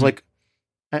software. Because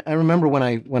I remember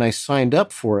when I signed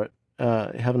up for it,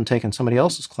 having taken somebody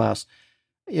else's class,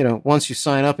 once you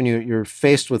sign up and you're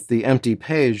faced with the empty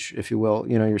page, if you will,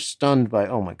 you're stunned by,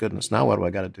 oh my goodness, now what do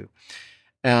I got to do?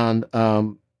 And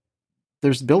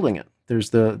there's building it.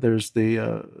 There's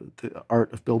the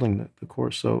art of building the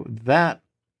course. So that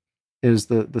is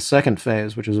the second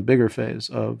phase, which is a bigger phase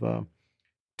of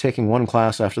taking one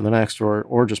class after the next,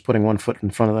 or just putting one foot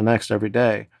in front of the next every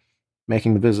day,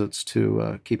 making the visits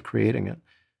to keep creating it.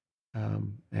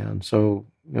 And so,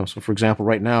 so for example,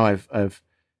 right now I've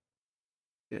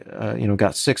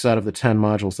got 6 out of the 10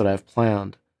 modules that I've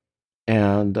planned,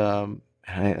 and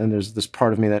there's this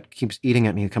part of me that keeps eating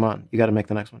at me. Come on, you got to make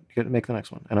the next one. You got to make the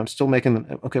next one. And I'm still making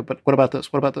them. Okay, but what about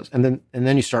this? What about this? And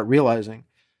then you start realizing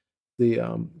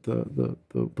the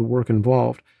work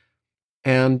involved,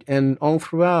 and all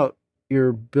throughout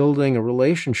you're building a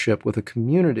relationship with a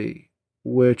community,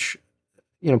 which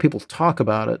people talk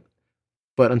about it,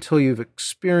 but until you've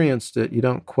experienced it, you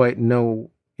don't quite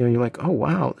know. You're like, oh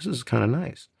wow, this is kind of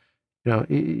nice.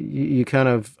 You kind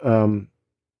of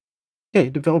you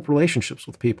develop relationships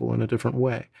with people in a different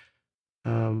way.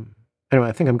 Anyway,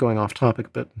 I think I'm going off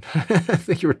topic, but I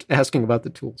think you were asking about the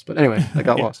tools. But anyway, I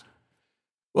got lost.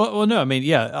 Well, no, I mean,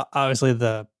 yeah, obviously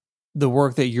the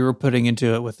work that you're putting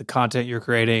into it with the content you're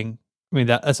creating, I mean,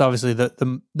 that's obviously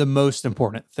the most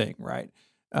important thing, right?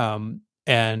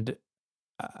 And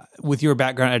with your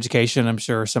background in education, I'm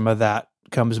sure some of that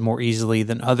comes more easily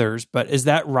than others. But is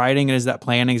that writing and is that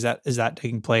planning? Is that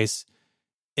taking place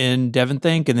in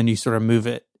DevonThink, and then you sort of move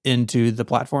it into the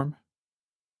platform?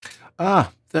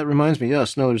 That reminds me.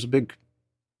 Yes, no, there's a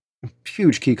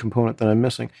huge key component that I'm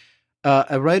missing.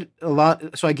 I write a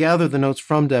lot, so I gather the notes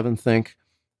from DevonThink.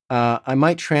 I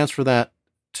might transfer that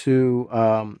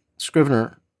to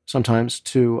Scrivener sometimes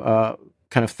to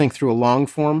kind of think through a long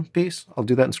form piece. I'll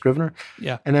do that in Scrivener.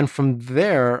 Yeah. And then from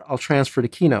there, I'll transfer to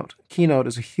Keynote. Keynote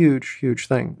is a huge, huge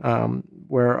thing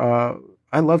where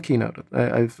I love Keynote.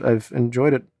 I've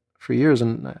enjoyed it for years,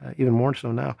 and even more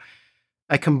so now.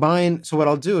 I combine, so what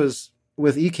I'll do is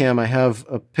with Ecamm, I have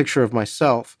a picture of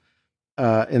myself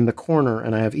in the corner,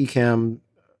 and I have Ecamm,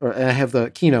 and I have the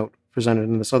Keynote presented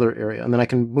in this other area, and then I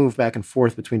can move back and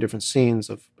forth between different scenes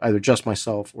of either just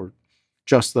myself or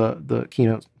just the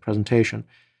Keynote presentation,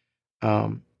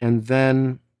 and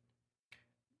then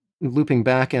looping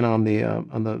back in on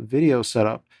the video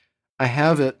setup, I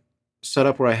have it set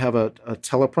up where I have a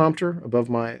teleprompter above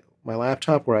my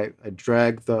laptop where I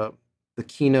drag the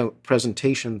Keynote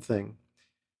presentation thing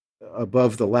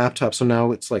above the laptop. So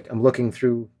now it's like I'm looking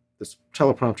through this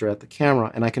teleprompter at the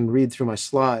camera, and I can read through my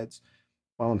slides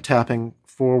while I'm tapping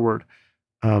forward,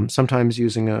 sometimes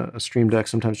using a Stream Deck,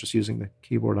 sometimes just using the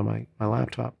keyboard on my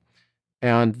laptop.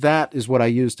 And that is what I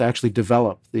use to actually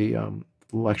develop the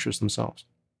lectures themselves.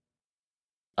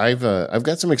 I've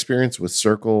got some experience with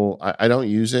Circle. I don't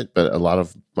use it, but a lot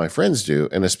of my friends do.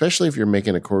 And especially if you're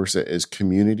making a course that is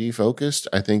community focused,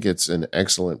 I think it's an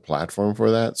excellent platform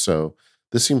for that. So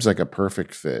this seems like a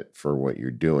perfect fit for what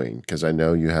you're doing, because I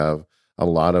know you have a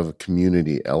lot of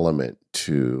community element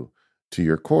to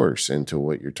your course and to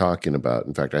what you're talking about.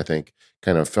 In fact, I think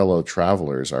kind of fellow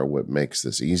travelers are what makes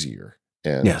this easier.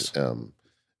 And yes.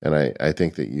 And I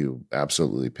think that you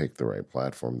absolutely picked the right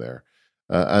platform there.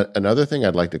 Another thing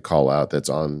I'd like to call out that's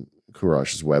on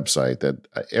Kourosh's website that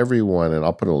everyone, and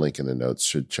I'll put a link in the notes,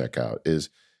 should check out is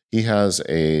he has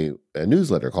a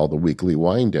newsletter called the Weekly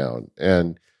Wind Down.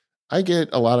 And I get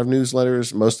a lot of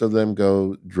newsletters. Most of them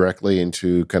go directly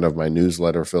into kind of my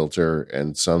newsletter filter,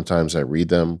 and sometimes I read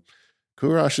them.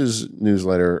 Kourosh's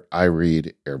newsletter I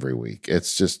read every week.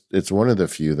 It's one of the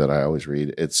few that I always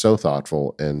read. It's so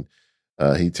thoughtful, and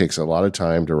he takes a lot of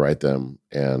time to write them.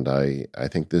 And I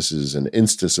think this is an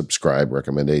insta-subscribe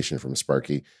recommendation from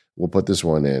Sparky. We'll put this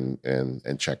one in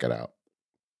and check it out.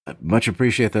 I much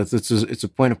appreciate that. It's a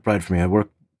point of pride for me. I work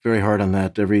very hard on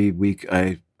that every week.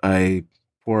 I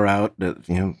pour out a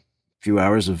few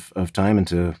hours of time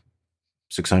into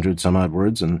 600 some odd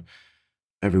words, and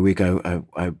every week I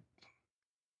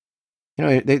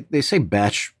they say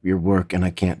batch your work, and I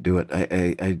can't do it.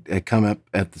 I come up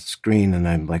at the screen and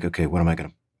I'm like, okay, what am I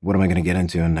gonna get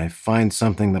into? And I find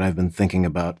something that I've been thinking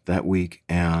about that week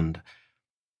and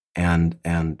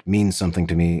means something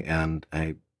to me, and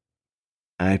I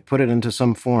put it into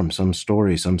some form, some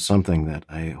story, something that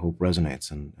I hope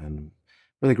resonates, and I'm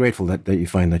really grateful that you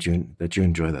find that you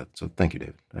enjoy that. So thank you,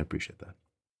 David. I appreciate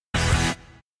that.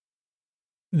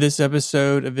 This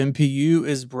episode of MPU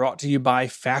is brought to you by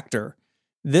Factor.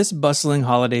 This bustling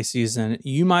holiday season,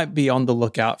 you might be on the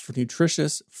lookout for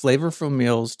nutritious, flavorful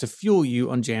meals to fuel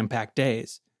you on jam-packed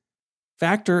days.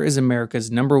 Factor is America's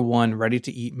 #1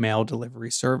 ready-to-eat meal delivery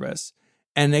service,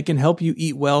 and it can help you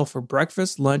eat well for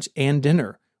breakfast, lunch, and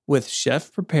dinner with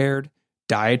chef-prepared,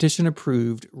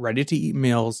 dietitian-approved, ready-to-eat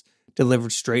meals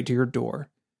delivered straight to your door.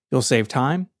 You'll save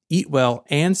time, eat well,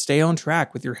 and stay on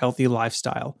track with your healthy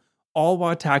lifestyle, all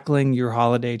while tackling your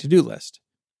holiday to-do list.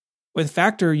 With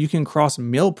Factor, you can cross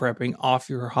meal prepping off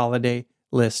your holiday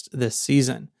list this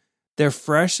season. Their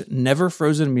fresh,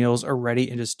 never-frozen meals are ready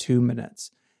in just 2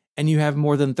 minutes, and you have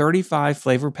more than 35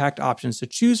 flavor-packed options to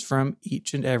choose from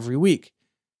each and every week.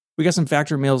 We got some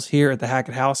Factor meals here at the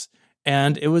Hackett House,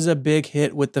 and it was a big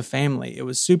hit with the family. It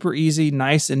was super easy,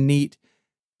 nice and neat,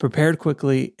 prepared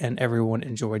quickly, and everyone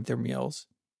enjoyed their meals.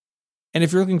 And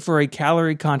if you're looking for a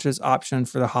calorie-conscious option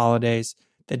for the holidays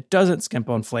that doesn't skimp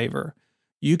on flavor,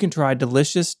 you can try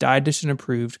delicious,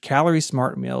 dietitian-approved,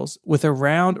 calorie-smart meals with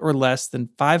around or less than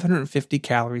 550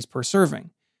 calories per serving.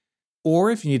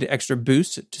 Or if you need an extra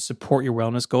boost to support your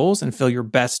wellness goals and feel your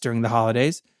best during the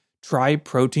holidays, try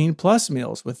Protein Plus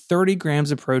meals with 30 grams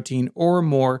of protein or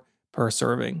more per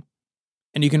serving.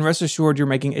 And you can rest assured you're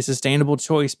making a sustainable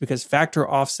choice because Factor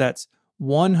offsets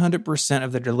 100%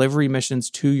 of their delivery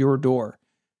emissions to your door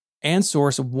and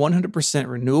source 100%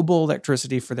 renewable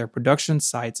electricity for their production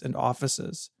sites and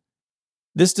offices.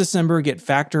 This December, get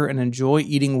Factor and enjoy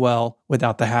eating well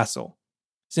without the hassle.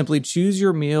 Simply choose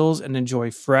your meals and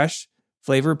enjoy fresh,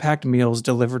 flavor-packed meals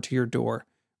delivered to your door,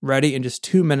 ready in just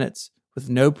 2 minutes with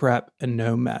no prep and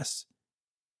no mess.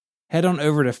 Head on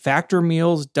over to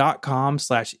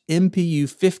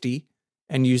factormeals.com/MPU50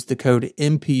 and use the code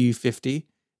MPU50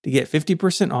 to get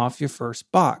 50% off your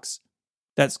first box.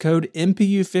 That's code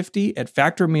MPU50 at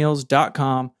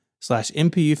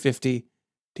factormeals.com/MPU50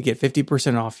 to get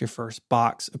 50% off your first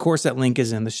box. Of course, that link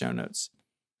is in the show notes.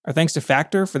 Our thanks to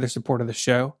Factor for their support of the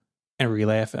show and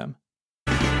Relay FM.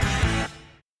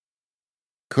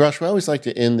 Kourosh, we always like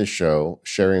to end the show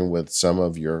sharing with some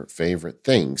of your favorite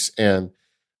things. And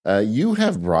you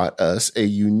have brought us a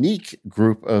unique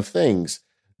group of things.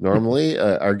 Normally,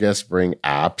 our guests bring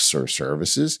apps or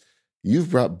services.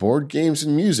 You've brought board games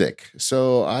and music.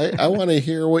 So I want to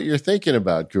hear what you're thinking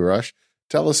about, Kourosh.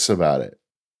 Tell us about it.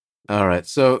 All right.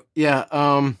 So, yeah.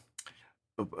 All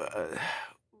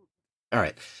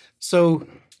right. So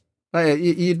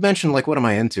you'd mentioned, like, what am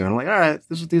I into? And I'm like, all right,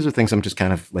 these are things I'm just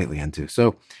kind of lately into.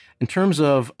 So in terms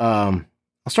of, I'll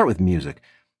start with music.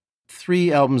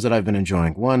 3 albums that I've been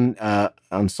enjoying. One,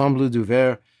 Ensemble du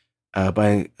Verre,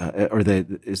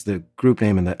 is the group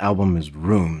name, and the album is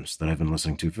Rooms, that I've been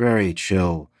listening to. Very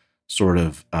chill, sort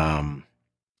of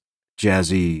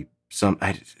jazzy.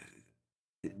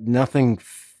 Nothing.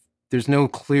 There's no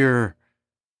clear.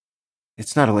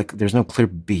 It's not there's no clear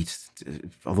beat,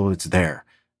 although it's there.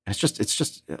 It's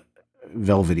just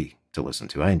velvety to listen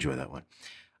to. I enjoy that one.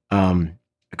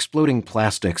 Exploding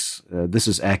Plastics, This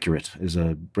Is Accurate, is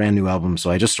a brand new album.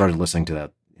 So I just started listening to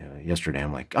that yesterday.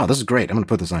 I'm like, oh, this is great. I'm going to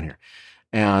put this on here.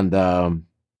 And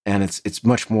it's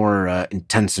much more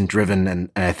intense and driven. And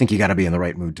I think you got to be in the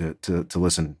right mood to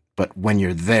listen. But when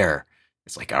you're there,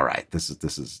 it's like, all right, this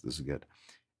is good.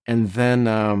 And then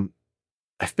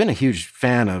I've been a huge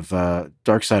fan of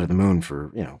Dark Side of the Moon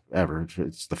for, ever.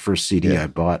 It's the first CD I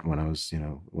bought when I was,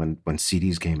 when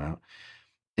CDs came out.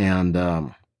 And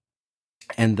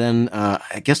And then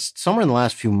I guess somewhere in the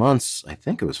last few months, I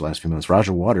think it was the last few months,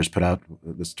 Roger Waters put out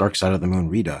this Dark Side of the Moon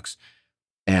Redux.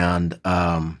 And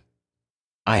I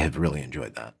have really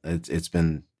enjoyed that. It's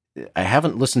been, I've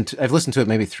listened to it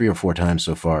maybe 3 or 4 times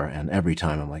so far. And every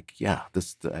time I'm like, yeah,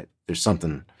 there's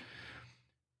something,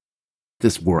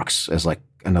 this works as like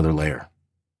another layer.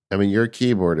 I mean, you're a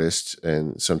keyboardist,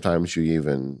 and sometimes you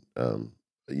even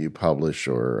you publish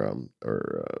or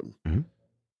Mhm.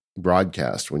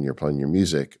 broadcast when you're playing your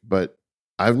music. But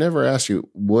I've never asked you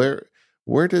where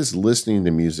does listening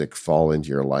to music fall into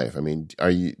your life? I mean,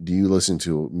 do you listen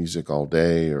to music all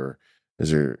day, or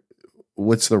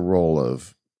what's the role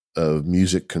of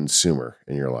music consumer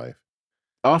in your life?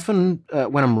 Often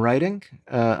when I'm writing,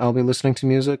 I'll be listening to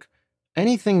music.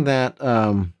 Anything that,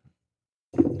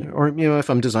 or if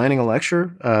I'm designing a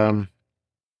lecture,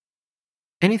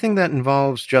 anything that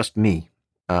involves just me,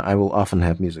 I will often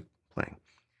have music playing.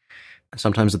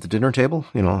 Sometimes at the dinner table,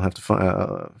 I'll have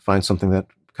to find something that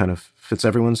kind of fits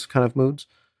everyone's kind of moods.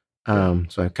 So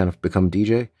I've kind of become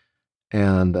DJ,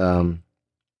 and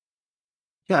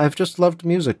yeah, I've just loved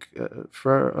music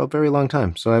for a very long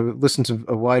time. So I've listened to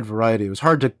a wide variety. It was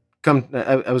hard to come.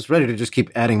 I was ready to just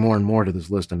keep adding more and more to this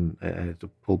list, and I had to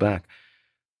pull back.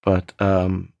 But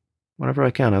whenever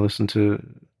I can, I listen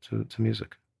to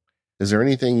music. Is there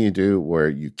anything you do where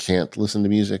you can't listen to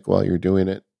music while you're doing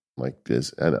it? Like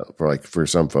this, I know for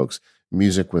some folks,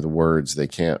 music with words, they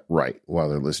can't write while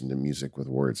they're listening to music with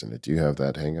words in it. Do you have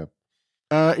that hang up?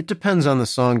 It depends on the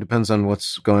song, depends on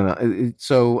what's going on.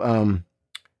 So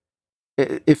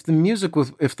if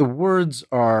the words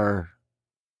are,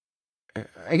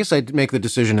 I guess I'd make the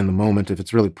decision in the moment. If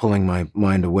it's really pulling my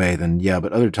mind away, then yeah.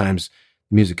 But other times,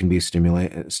 music can be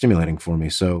stimulating for me.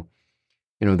 So,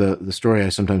 the story I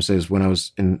sometimes say is when I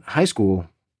was in high school,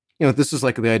 this is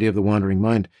like the idea of the wandering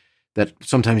mind, that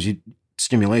sometimes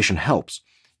stimulation helps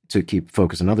to keep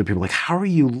focus. And other people like, how are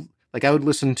you? Like I would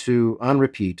listen to on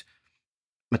repeat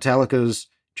Metallica's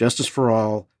 "Justice for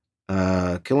All,"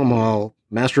 "Kill 'Em All,"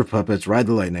 "Master of Puppets," "Ride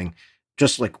the Lightning,"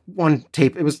 just like one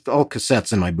tape. It was all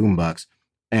cassettes in my boombox,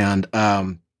 and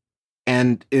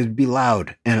it'd be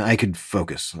loud, and I could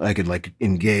focus. I could like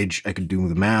engage. I could do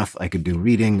the math. I could do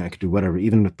reading. I could do whatever,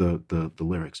 even with the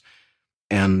lyrics.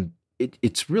 And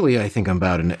it's really, I think,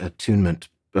 about an attunement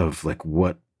of like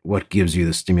what gives you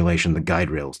the stimulation, the guide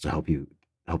rails to help you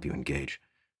engage.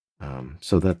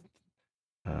 So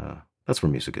that's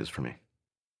where music is for me.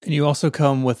 And you also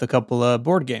come with a couple of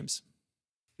board games.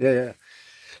 Yeah.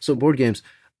 So board games.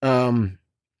 So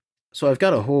I've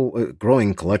got a whole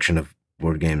growing collection of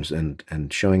board games,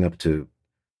 and showing up to,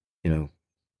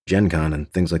 Gen Con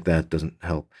and things like that doesn't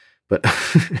help. But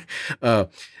the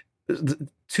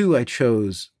 2 I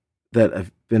chose that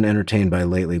I've been entertained by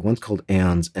lately. One's called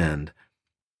Anne's End,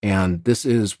 and this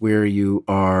is where you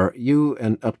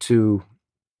and up to,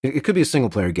 it could be a single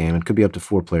player game. It could be up to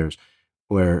 4 players,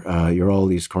 where you're all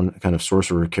these kind of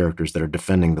sorcerer characters that are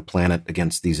defending the planet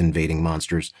against these invading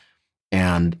monsters.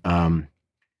 And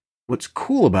what's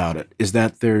cool about it is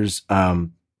that there's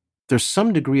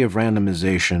some degree of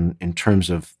randomization in terms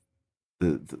of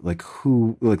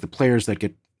the players that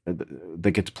get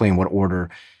to play in what order,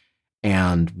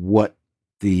 and what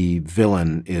the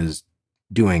villain is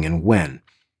doing and when.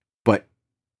 But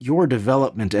your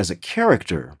development as a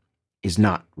character is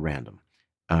not random.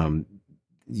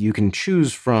 You can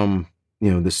choose from,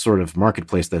 this sort of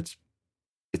marketplace that's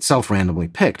itself randomly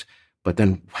picked, but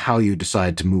then how you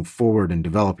decide to move forward and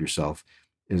develop yourself,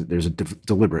 there's a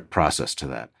deliberate process to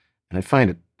that. And I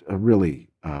find it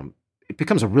it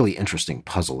becomes a really interesting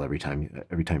puzzle every time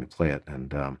you play it.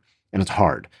 And it's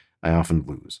hard. I often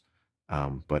lose.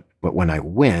 But when I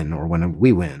win, or when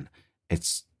we win,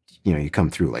 it's, you come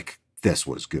through like, this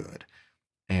was good.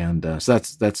 And so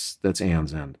that's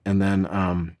Anne's End. And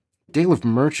then Dale of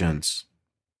Merchants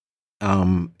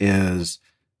is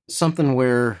something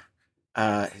where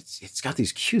it's got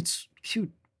these cute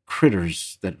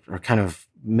critters that are kind of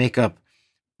make up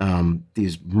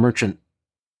these merchant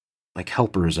like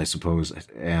helpers, I suppose.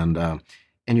 And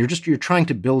you're trying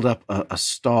to build up a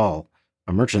stall,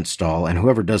 a merchant stall, and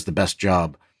whoever does the best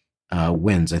job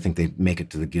wins. I think they make it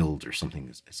to the guild or something.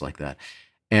 It's like that.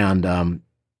 And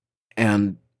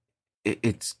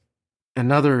it's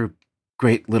another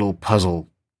great little puzzle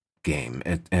game,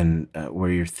 and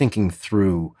where you're thinking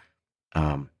through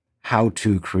how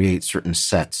to create certain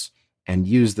sets and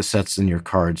use the sets in your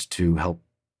cards to help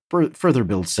further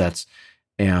build sets,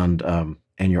 and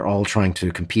you're all trying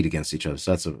to compete against each other.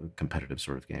 So that's a competitive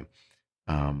sort of game,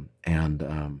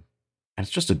 and it's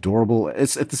just adorable.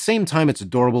 It's at the same time it's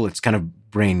adorable. It's kind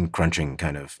of brain crunching,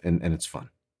 kind of, and it's fun.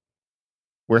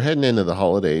 we're heading into the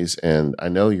holidays, and I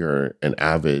know you're an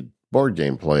avid board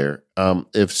game player.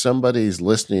 If somebody's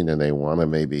listening and they want to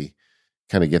maybe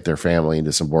kind of get their family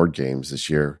into some board games this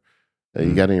year,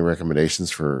 you got any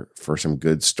recommendations for some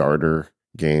good starter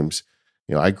games?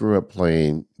 I grew up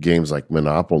playing games like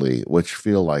Monopoly, which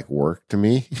feel like work to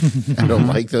me. I don't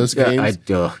like those games.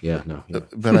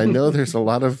 But I know there's a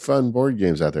lot of fun board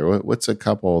games out there. What's a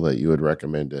couple that you would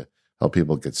recommend to help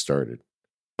people get started?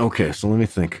 Okay, so let me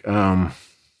think.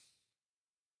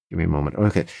 Give me a moment.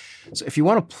 Okay, so if you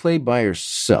want to play by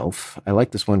yourself, I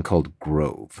like this one called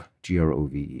Grove,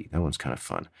 Grove. That one's kind of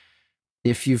fun.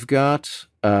 If you've got,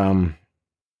 I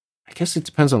guess it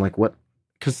depends on like what,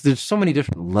 because there's so many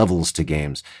different levels to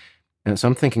games, and so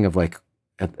I'm thinking of like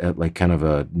at like kind of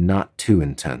a not too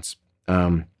intense.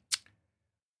 I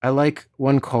like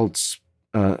one called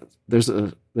there's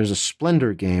a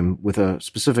Splendor game with a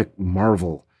specific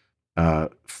Marvel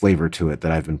flavor to it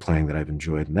that I've been playing that I've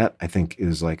enjoyed, and that I think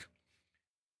is like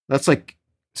that's like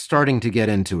starting to get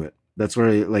into it. That's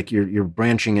where like you're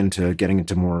branching into getting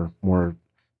into more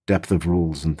depth of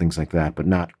rules and things like that, but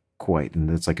not quite. And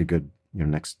it's like a good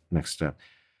next step.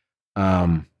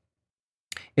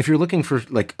 If you're looking for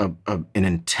like an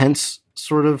intense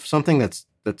sort of something that's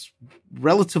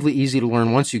relatively easy to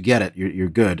learn, once you get it, you're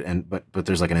good. But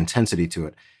there's like an intensity to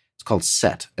it. It's called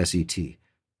Set, S-E-T.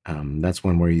 That's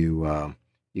one where you're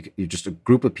just a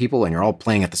group of people and you're all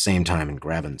playing at the same time and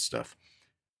grabbing stuff.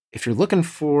 If you're looking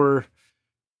for,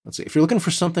 if you're looking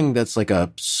for something that's like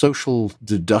a social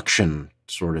deduction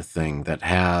sort of thing that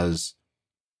has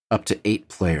up to 8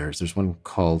 players, there's one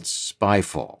called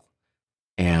Spyfall.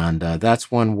 And that's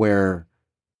one where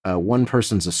one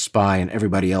person's a spy and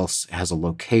everybody else has a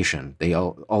location. They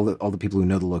all the people who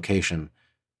know the location,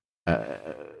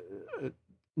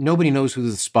 nobody knows who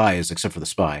the spy is except for the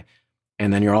spy.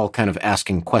 And then you're all kind of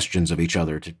asking questions of each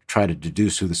other to try to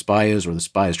deduce who the spy is, or the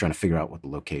spy is trying to figure out what the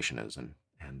location is. And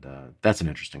that's an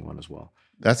interesting one as well.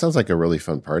 That sounds like a really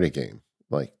fun party game.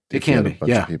 Like it can be, a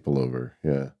bunch of people over.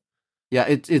 Yeah. Yeah.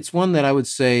 It's one that I would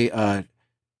say,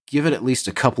 give it at least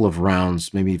a couple of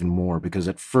rounds, maybe even more, because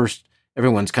at first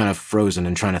everyone's kind of frozen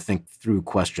and trying to think through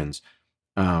questions.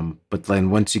 But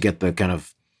then once you get the kind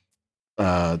of,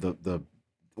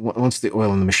 once the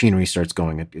oil in the machinery starts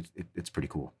going, it's pretty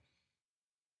cool.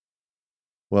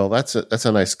 Well, that's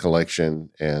a nice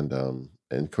collection, and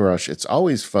Kourosh, it's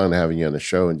always fun having you on the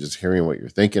show and just hearing what you're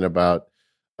thinking about.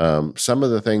 Some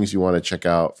of the things you want to check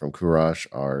out from Kourosh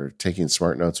are Taking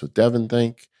Smart Notes with Devin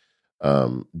Think.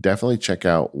 Definitely check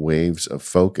out Waves of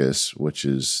Focus, which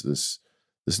is this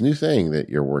new thing that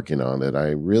you're working on. That I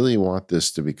really want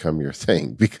this to become your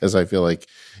thing, because I feel like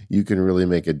you can really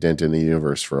make a dent in the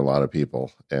universe for a lot of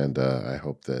people, and I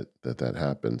hope that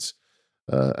happens.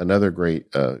 Another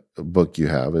great book you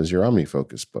have is your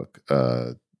OmniFocus book,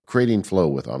 Creating Flow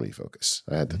with OmniFocus.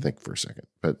 I had to think for a second,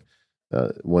 but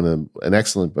an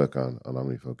excellent book on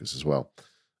OmniFocus as well.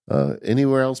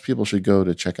 Anywhere else people should go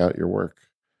to check out your work?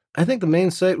 I think the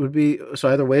main site would be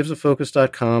either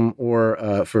wavesoffocus.com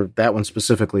or for that one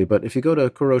specifically. But if you go to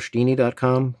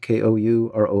kouroshdini.com,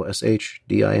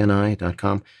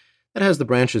 KOUROSHDINI.com, that has the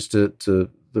branches to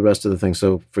the rest of the things.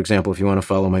 So, for example, if you want to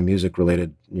follow my music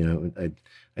related, I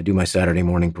do my Saturday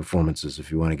morning performances.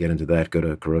 If you want to get into that, go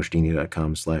to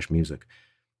kouroshdini.com/music.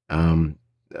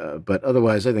 But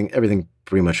otherwise, I think everything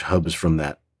pretty much hubs from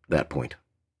that point.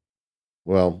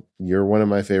 Well, you're one of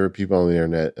my favorite people on the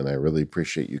internet, and I really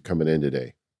appreciate you coming in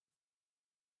today.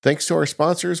 Thanks to our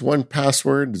sponsors,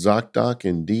 1Password, ZocDoc,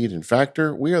 Indeed, and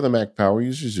Factor. We are the Mac Power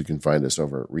Users. You can find us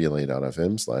over at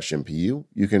relay.fm/MPU.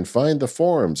 You can find the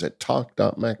forums at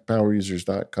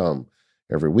talk.macpowerusers.com.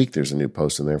 Every week there's a new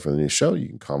post in there for the new show. You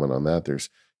can comment on that. There's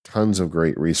tons of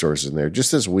great resources in there.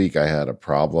 Just this week I had a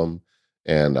problem,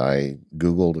 and I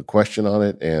Googled a question on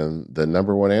it, and the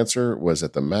number one answer was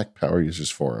at the Mac Power Users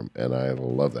Forum, and I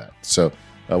love that. So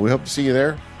we hope to see you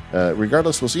there.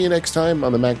 Regardless, we'll see you next time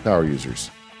on the Mac Power Users.